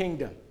southern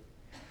kingdom.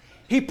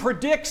 He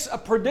predicts a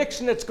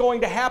prediction that's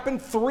going to happen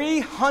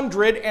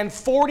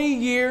 340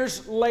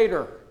 years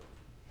later.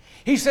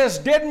 He says,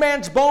 dead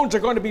man's bones are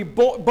going to be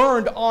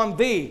burned on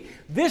thee.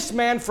 This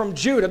man from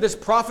Judah, this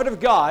prophet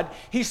of God,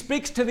 he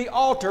speaks to the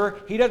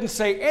altar. He doesn't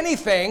say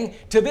anything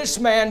to this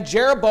man,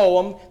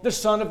 Jeroboam, the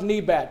son of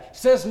Nebat.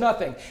 Says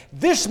nothing.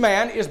 This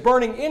man is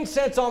burning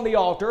incense on the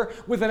altar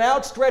with an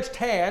outstretched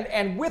hand,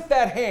 and with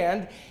that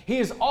hand, he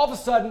is all of a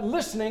sudden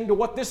listening to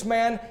what this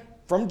man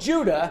from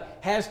Judah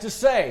has to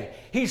say.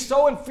 He's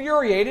so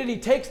infuriated, he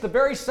takes the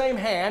very same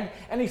hand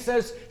and he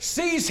says,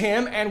 seize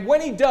him, and when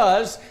he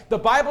does, the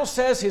Bible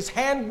says his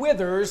hand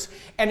withers,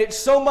 and it's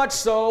so much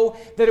so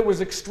that it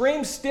was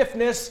extreme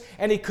stiffness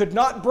and he could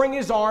not bring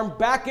his arm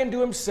back into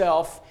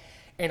himself.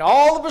 And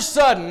all of a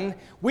sudden,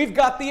 we've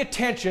got the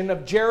attention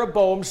of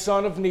Jeroboam,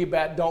 son of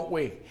Nebat, don't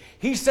we?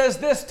 He says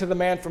this to the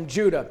man from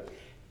Judah,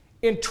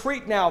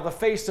 entreat now the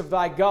face of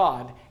thy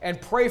God, and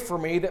pray for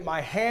me that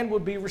my hand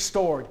would be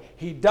restored.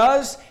 He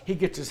does. He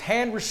gets his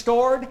hand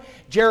restored.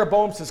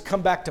 Jeroboam says,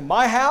 come back to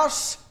my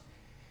house.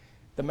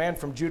 The man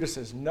from Judah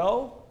says,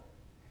 no.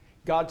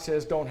 God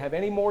says, don't have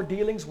any more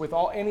dealings with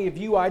any of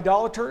you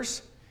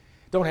idolaters.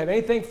 Don't have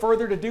anything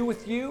further to do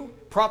with you.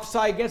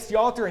 Prophesy against the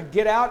altar and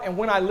get out. And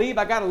when I leave,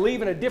 I got to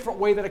leave in a different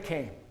way than I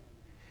came.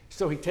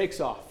 So he takes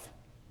off.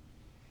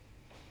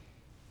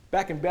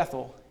 Back in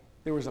Bethel,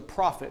 there was a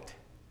prophet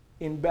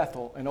in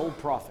Bethel, an old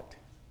prophet.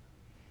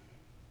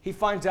 He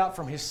finds out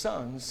from his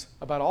sons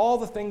about all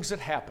the things that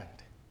happened.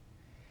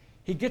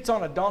 He gets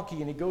on a donkey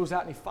and he goes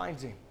out and he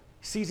finds him.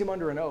 He sees him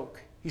under an oak.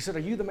 He said, are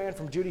you the man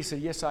from Judah? He said,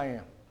 yes, I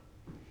am.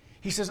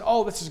 He says,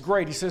 oh, this is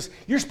great. He says,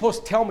 you're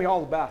supposed to tell me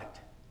all about it.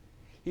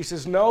 He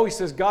says, no. He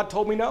says, God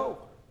told me no.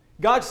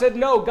 God said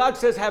no. God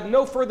says, have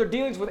no further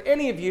dealings with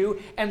any of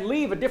you and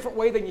leave a different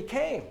way than you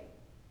came.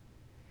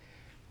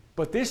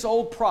 But this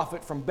old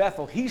prophet from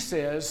Bethel, he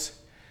says,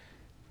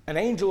 an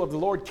angel of the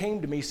Lord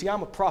came to me. See,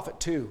 I'm a prophet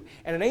too.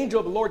 And an angel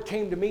of the Lord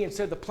came to me and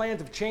said, the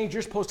plans have changed.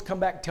 You're supposed to come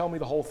back and tell me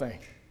the whole thing.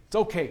 It's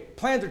okay.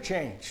 Plans are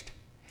changed.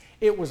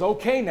 It was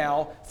okay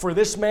now for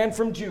this man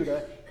from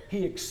Judah.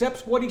 He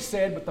accepts what he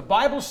said, but the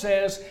Bible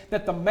says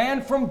that the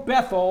man from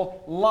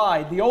Bethel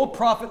lied. The old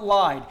prophet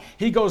lied.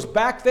 He goes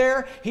back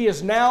there. He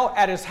is now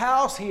at his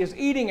house. He is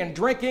eating and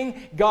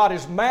drinking. God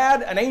is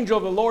mad. An angel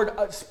of the Lord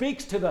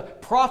speaks to the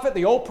prophet,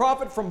 the old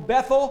prophet from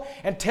Bethel,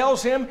 and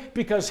tells him,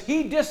 because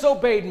he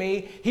disobeyed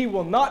me, he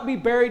will not be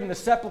buried in the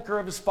sepulcher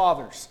of his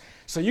fathers.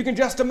 So you can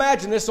just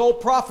imagine this old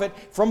prophet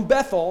from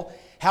Bethel,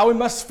 how he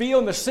must feel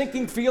and the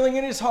sinking feeling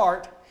in his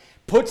heart.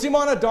 Puts him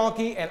on a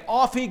donkey, and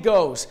off he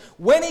goes.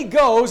 When he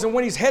goes, and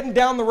when he's heading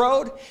down the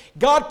road,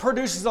 God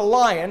produces a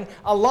lion.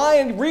 A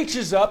lion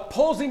reaches up,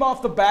 pulls him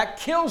off the back,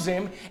 kills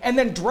him, and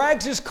then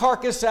drags his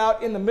carcass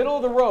out in the middle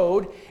of the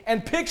road.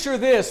 And picture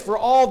this for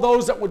all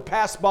those that would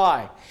pass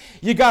by.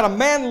 You got a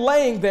man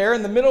laying there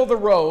in the middle of the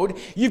road.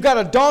 You've got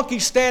a donkey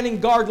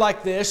standing guard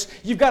like this.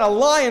 You've got a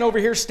lion over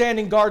here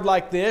standing guard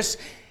like this.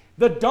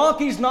 The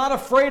donkey's not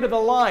afraid of the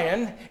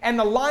lion, and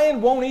the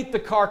lion won't eat the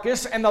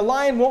carcass, and the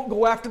lion won't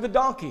go after the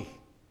donkey.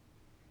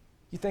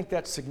 You think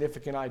that's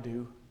significant? I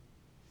do.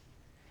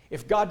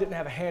 If God didn't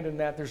have a hand in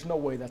that, there's no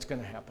way that's going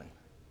to happen.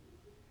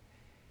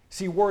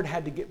 See, word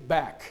had to get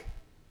back.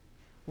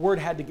 Word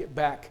had to get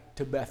back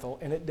to Bethel,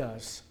 and it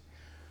does.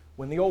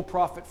 When the old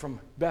prophet from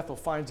Bethel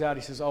finds out,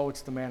 he says, oh,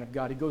 it's the man of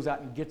God. He goes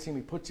out and gets him.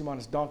 He puts him on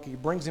his donkey. He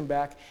brings him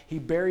back. He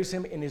buries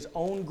him in his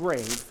own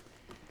grave.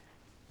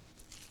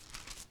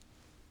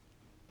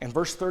 And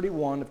verse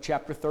 31 of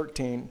chapter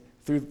 13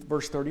 through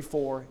verse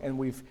 34, and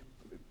we've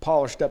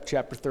polished up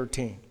chapter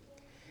 13.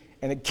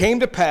 And it came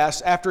to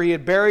pass, after he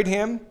had buried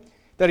him,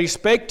 that he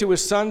spake to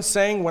his son,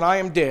 saying, when I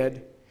am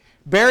dead,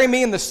 bury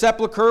me in the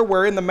sepulchre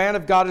wherein the man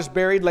of God is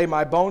buried, lay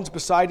my bones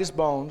beside his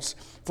bones.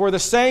 For the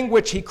saying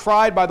which he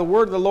cried by the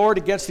word of the Lord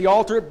against the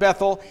altar at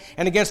Bethel,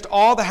 and against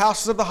all the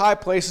houses of the high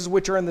places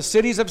which are in the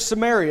cities of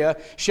Samaria,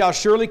 shall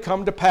surely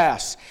come to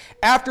pass.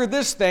 After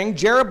this thing,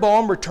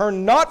 Jeroboam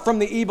returned not from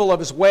the evil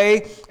of his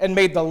way, and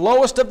made the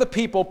lowest of the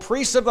people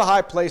priests of the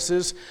high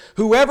places.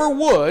 Whoever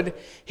would,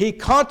 he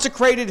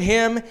consecrated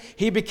him.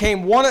 He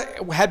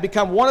had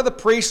become one of the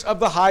priests of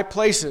the high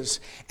places.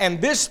 And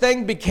this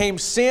thing became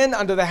sin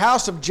unto the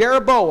house of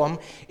Jeroboam,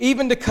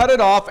 even to cut it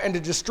off and to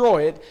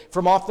destroy it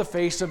from off the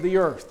face of the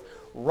earth.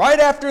 Right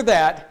after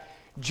that,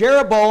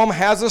 Jeroboam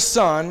has a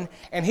son,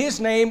 and his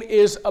name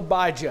is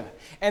Abijah.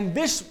 And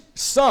this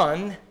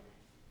son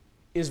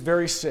is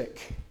very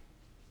sick.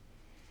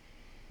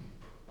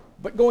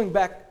 But going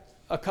back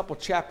a couple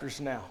chapters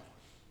now,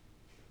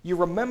 you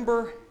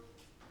remember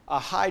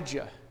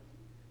Ahijah,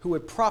 who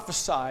had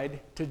prophesied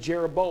to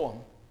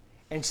Jeroboam,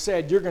 and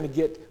said, you're going to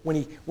get,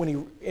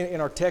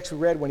 in our text we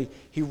read, when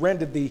he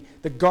rendered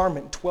the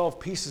garment in 12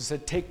 pieces,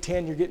 said, take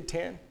 10, you're getting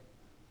 10.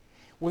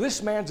 Well,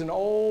 this man's an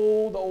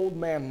old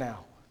man now.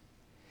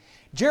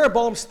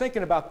 Jeroboam's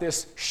thinking about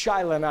this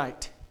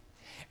Shilonite.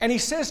 And he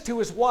says to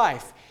his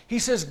wife, he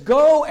says,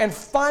 go and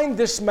find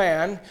this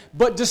man,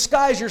 but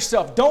disguise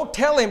yourself. Don't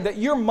tell him that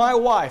you're my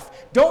wife.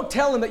 Don't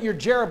tell him that you're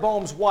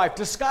Jeroboam's wife.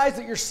 Disguise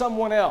that you're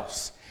someone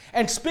else.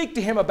 And speak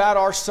to him about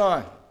our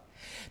son.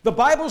 The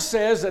Bible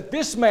says that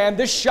this man,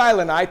 this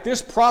Shilonite,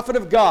 this prophet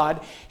of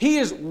God, he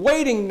is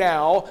waiting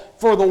now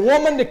for the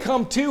woman to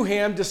come to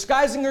him,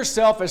 disguising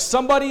herself as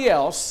somebody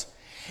else.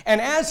 And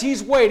as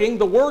he's waiting,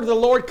 the word of the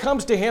Lord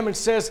comes to him and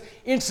says,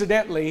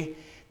 incidentally,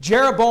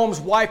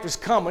 Jeroboam's wife is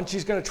coming.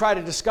 She's going to try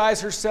to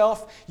disguise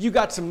herself. You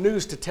got some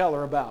news to tell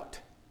her about.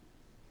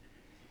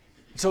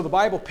 So the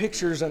Bible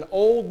pictures an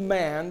old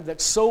man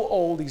that's so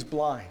old he's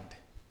blind.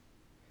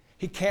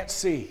 He can't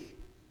see.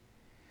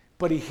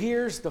 But he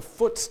hears the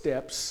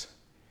footsteps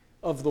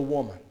of the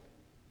woman.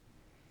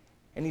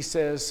 And he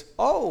says,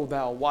 O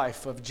thou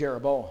wife of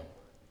Jeroboam,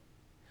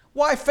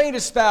 why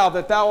faintest thou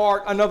that thou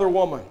art another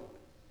woman?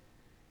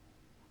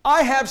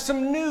 I have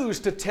some news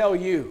to tell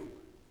you.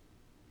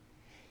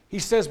 He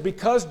says,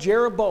 because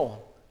Jeroboam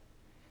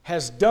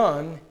has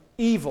done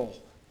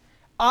evil,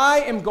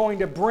 I am going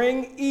to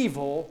bring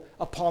evil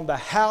upon the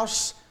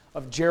house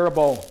of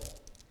Jeroboam.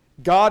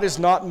 God is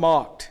not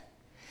mocked.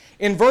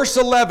 In verse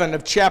 11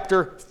 of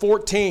chapter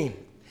 14,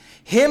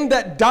 him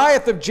that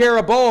dieth of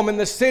Jeroboam in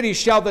the city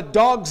shall the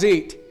dogs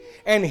eat,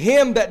 and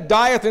him that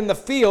dieth in the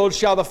field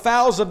shall the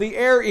fowls of the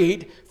air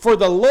eat, for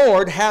the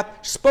Lord hath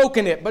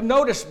spoken it. But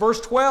notice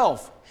verse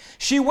 12.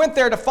 She went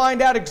there to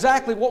find out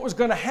exactly what was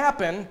going to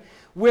happen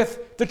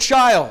with the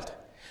child.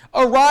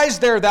 Arise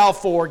there,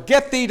 therefore,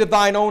 get thee to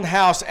thine own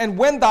house, and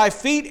when thy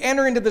feet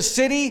enter into the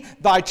city,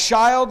 thy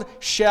child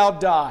shall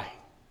die.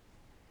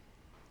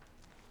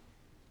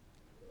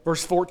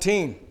 Verse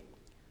 14,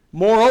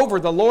 moreover,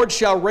 the Lord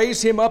shall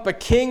raise him up a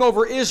king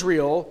over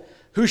Israel,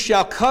 who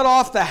shall cut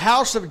off the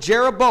house of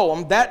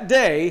Jeroboam that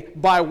day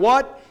by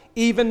what?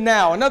 Even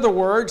now. In other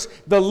words,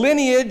 the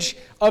lineage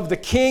of the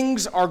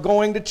kings are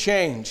going to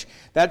change.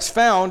 That's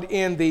found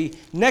in the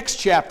next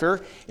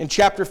chapter, in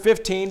chapter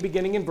 15,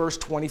 beginning in verse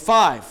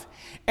 25.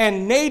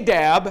 And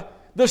Nadab,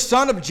 the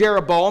son of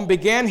Jeroboam,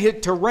 began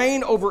to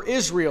reign over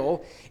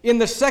Israel in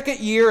the 2nd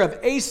year of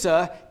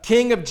Asa,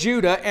 king of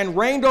Judah, and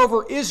reigned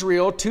over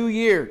Israel 2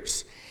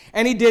 years.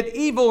 And he did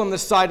evil in the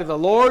sight of the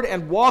Lord,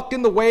 and walked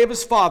in the way of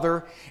his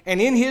father,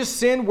 and in his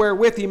sin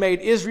wherewith he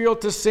made Israel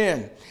to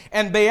sin.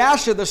 And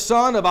Baasha, the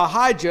son of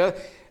Ahijah,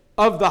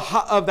 of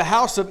the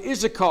house of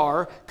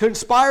Issachar,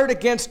 conspired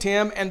against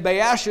him, and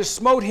Baasha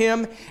smote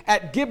him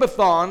at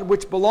Gibbethon,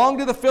 which belonged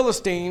to the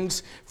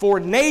Philistines. For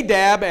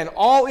Nadab and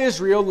all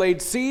Israel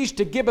laid siege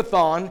to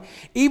Gibbethon.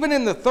 Even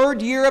in the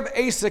 3rd year of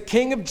Asa,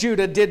 king of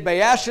Judah, did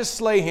Baasha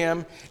slay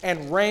him,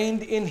 and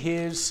reigned in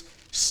his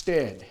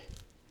stead.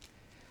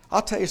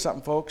 I'll tell you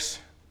something, folks.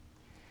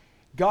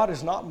 God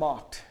is not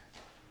mocked.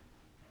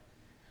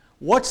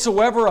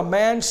 Whatsoever a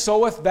man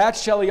soweth, that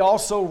shall he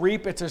also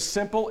reap. It's as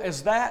simple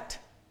as that.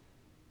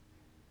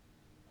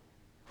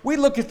 We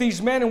look at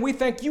these men and we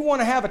think, you want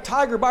to have a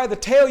tiger by the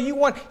tail.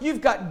 You've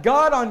got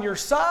God on your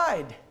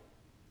side.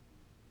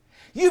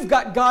 You've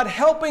got God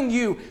helping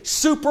you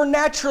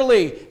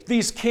supernaturally,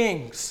 these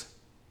kings.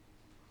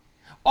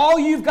 All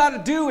you've got to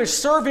do is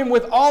serve Him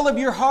with all of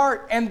your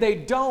heart, and they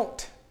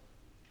don't.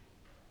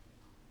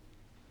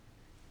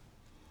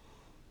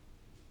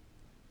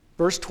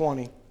 Verse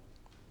 20.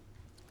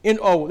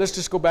 Let's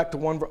just go back to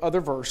one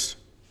other verse.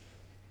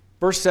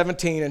 Verse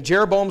 17, and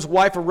Jeroboam's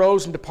wife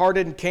arose and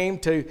departed and came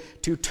to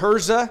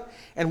Tirzah,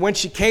 and when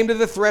she came to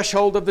the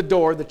threshold of the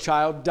door, the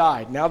child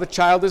died. Now the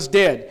child is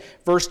dead.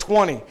 Verse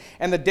 20,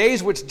 and the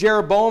days which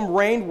Jeroboam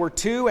reigned were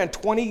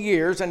 22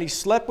 years, and he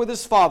slept with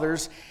his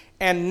fathers,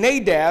 and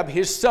Nadab,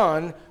 his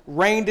son,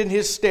 reigned in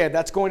his stead.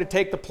 That's going to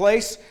take the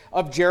place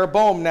of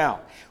Jeroboam now.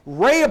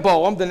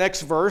 Rehoboam, the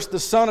next verse, the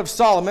son of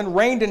Solomon,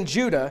 reigned in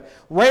Judah.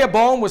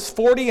 Rehoboam was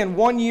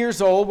 41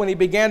 years old when he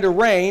began to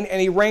reign,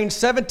 and he reigned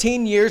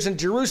 17 years in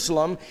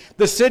Jerusalem,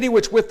 the city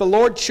which with the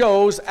Lord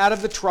chose out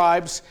of the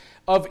tribes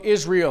of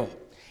Israel.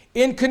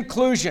 In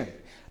conclusion,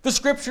 the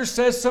Scripture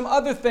says some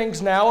other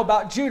things now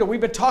about Judah. We've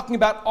been talking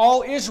about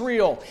all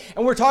Israel,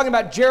 and we're talking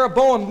about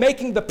Jeroboam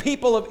making the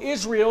people of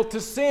Israel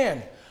to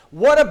sin.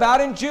 What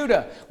about in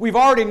Judah? We've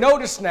already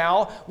noticed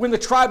now when the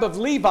tribe of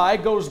Levi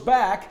goes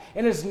back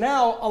and is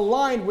now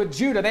aligned with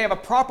Judah. They have a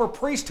proper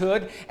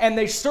priesthood and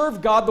they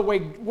serve God the way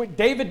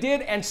David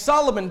did and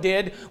Solomon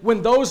did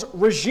when those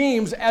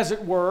regimes, as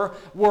it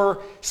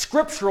were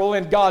scriptural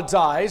in God's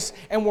eyes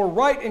and were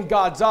right in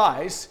God's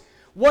eyes.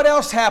 What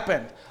else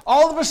happened?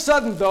 All of a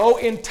sudden, though,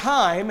 in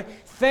time,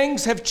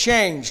 things have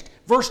changed.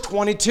 Verse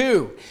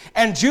 22,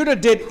 and Judah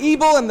did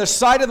evil in the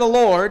sight of the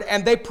Lord,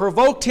 and they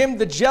provoked him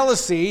to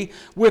jealousy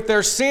with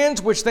their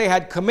sins which they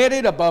had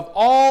committed above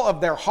all of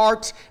their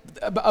hearts,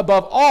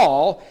 above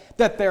all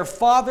that their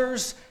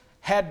fathers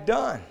had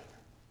done.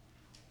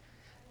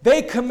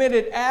 They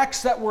committed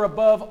acts that were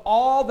above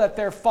all that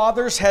their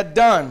fathers had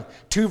done.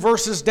 2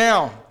 verses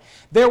down.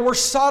 There were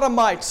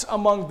sodomites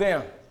among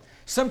them.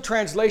 Some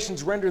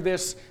translations render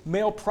this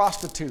male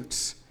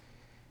prostitutes.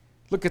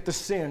 Look at the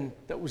sin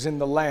that was in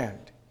the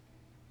land.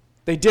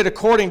 They did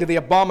according to the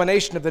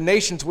abomination of the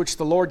nations which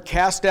the Lord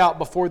cast out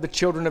before the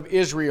children of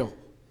Israel.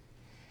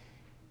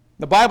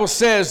 The Bible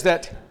says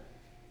that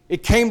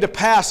it came to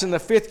pass in the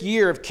 5th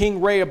year of King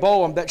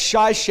Rehoboam that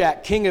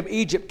Shishak, king of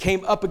Egypt,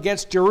 came up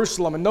against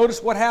Jerusalem. And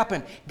notice what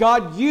happened.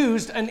 God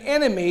used an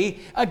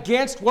enemy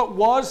against what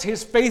was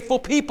his faithful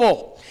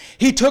people.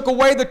 He took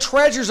away the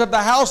treasures of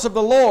the house of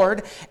the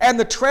Lord and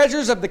the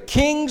treasures of the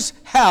king's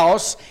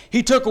house.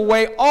 He took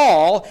away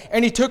all,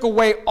 and he took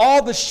away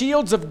all the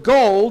shields of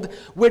gold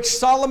which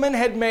Solomon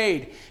had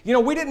made. You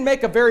know, we didn't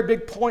make a very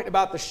big point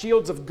about the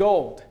shields of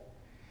gold.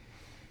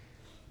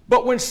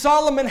 But when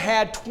Solomon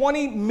had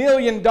 $20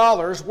 million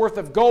worth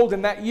of gold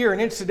in that year,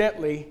 and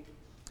incidentally,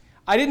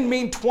 I didn't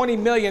mean 20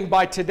 million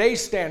by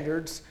today's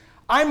standards.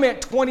 I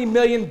meant 20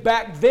 million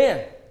back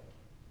then.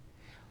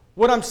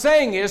 What I'm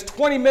saying is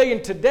 20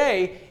 million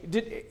today,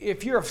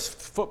 if you're a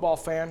football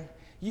fan,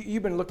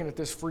 you've been looking at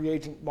this free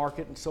agent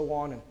market and so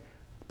on, and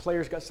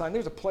players got signed.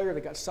 There's a player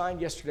that got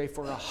signed yesterday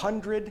for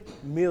 $100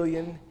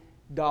 million,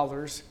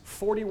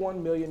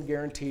 41 million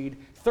guaranteed,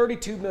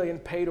 32 million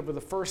paid over the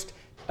first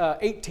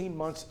 18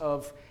 months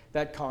of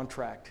that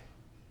contract.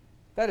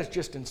 That is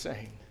just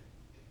insane.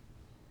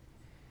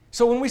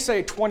 So when we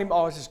say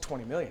this is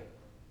 20 million.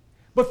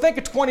 But think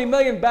of 20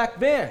 million back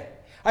then.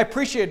 I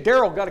appreciate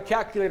Daryl got a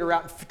calculator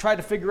out and tried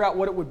to figure out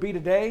what it would be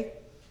today.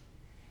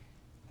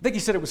 I think he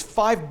said it was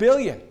 5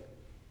 billion.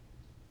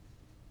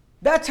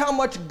 That's how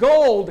much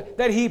gold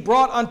that he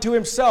brought unto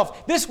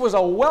himself. This was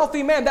a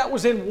wealthy man. That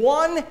was in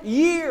 1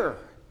 year.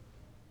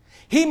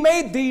 He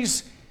made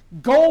these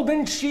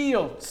golden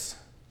shields.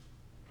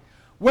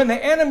 When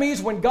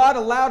God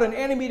allowed an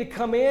enemy to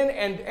come in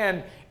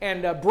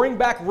and bring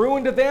back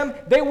ruin to them,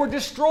 they were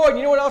destroyed.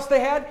 You know what else they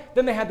had?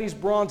 Then they had these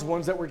bronze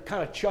ones that were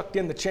kind of chucked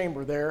in the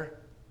chamber there.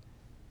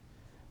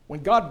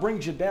 When God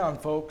brings you down,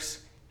 folks,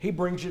 he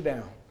brings you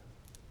down.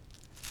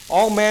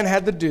 All man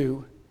had to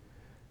do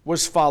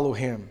was follow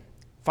him.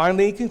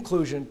 Finally, in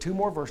conclusion, 2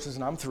 more verses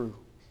and I'm through.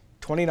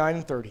 29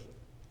 and 30.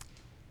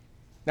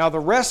 Now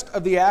the rest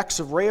of the acts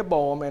of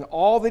Rehoboam and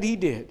all that he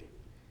did,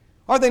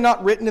 are they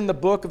not written in the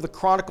book of the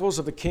Chronicles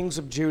of the kings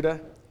of Judah?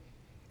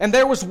 And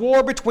there was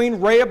war between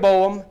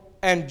Rehoboam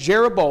and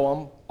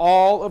Jeroboam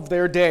all of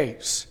their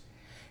days.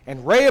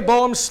 And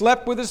Rehoboam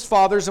slept with his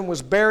fathers and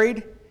was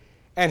buried,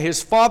 and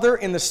his father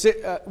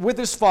with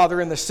his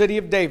father in the city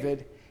of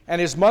David.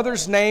 And his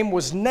mother's name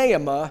was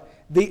Naamah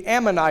the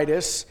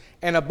Ammonitess,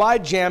 and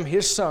Abijam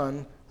his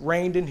son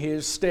reigned in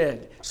his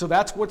stead. So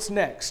that's what's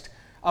next.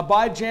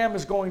 Abijam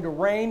is going to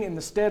reign in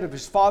the stead of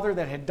his father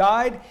that had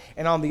died.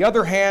 And on the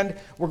other hand,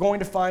 we're going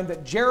to find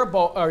that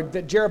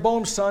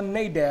Jeroboam's son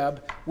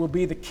Nadab will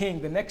be the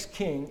king, the next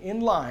king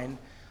in line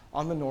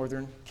on the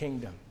northern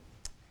kingdom.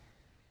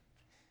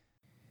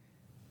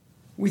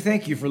 We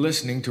thank you for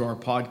listening to our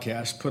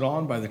podcast put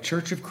on by the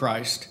Church of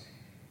Christ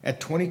at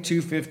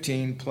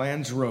 2215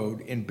 Plans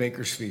Road in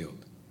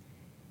Bakersfield.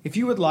 If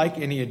you would like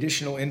any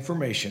additional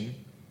information,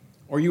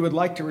 or you would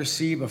like to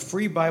receive a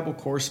free Bible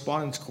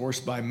correspondence course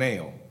by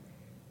mail,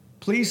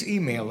 please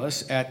email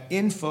us at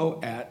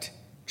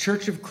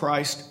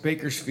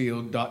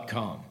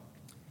info@churchofchristbakersfield.com.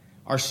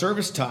 Our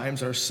service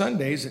times are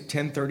Sundays at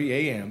 10:30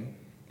 a.m.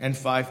 and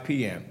 5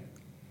 p.m.,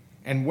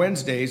 and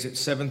Wednesdays at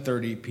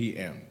 7:30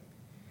 p.m.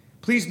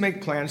 Please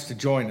make plans to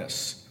join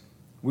us.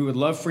 We would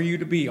love for you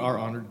to be our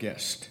honored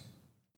guest.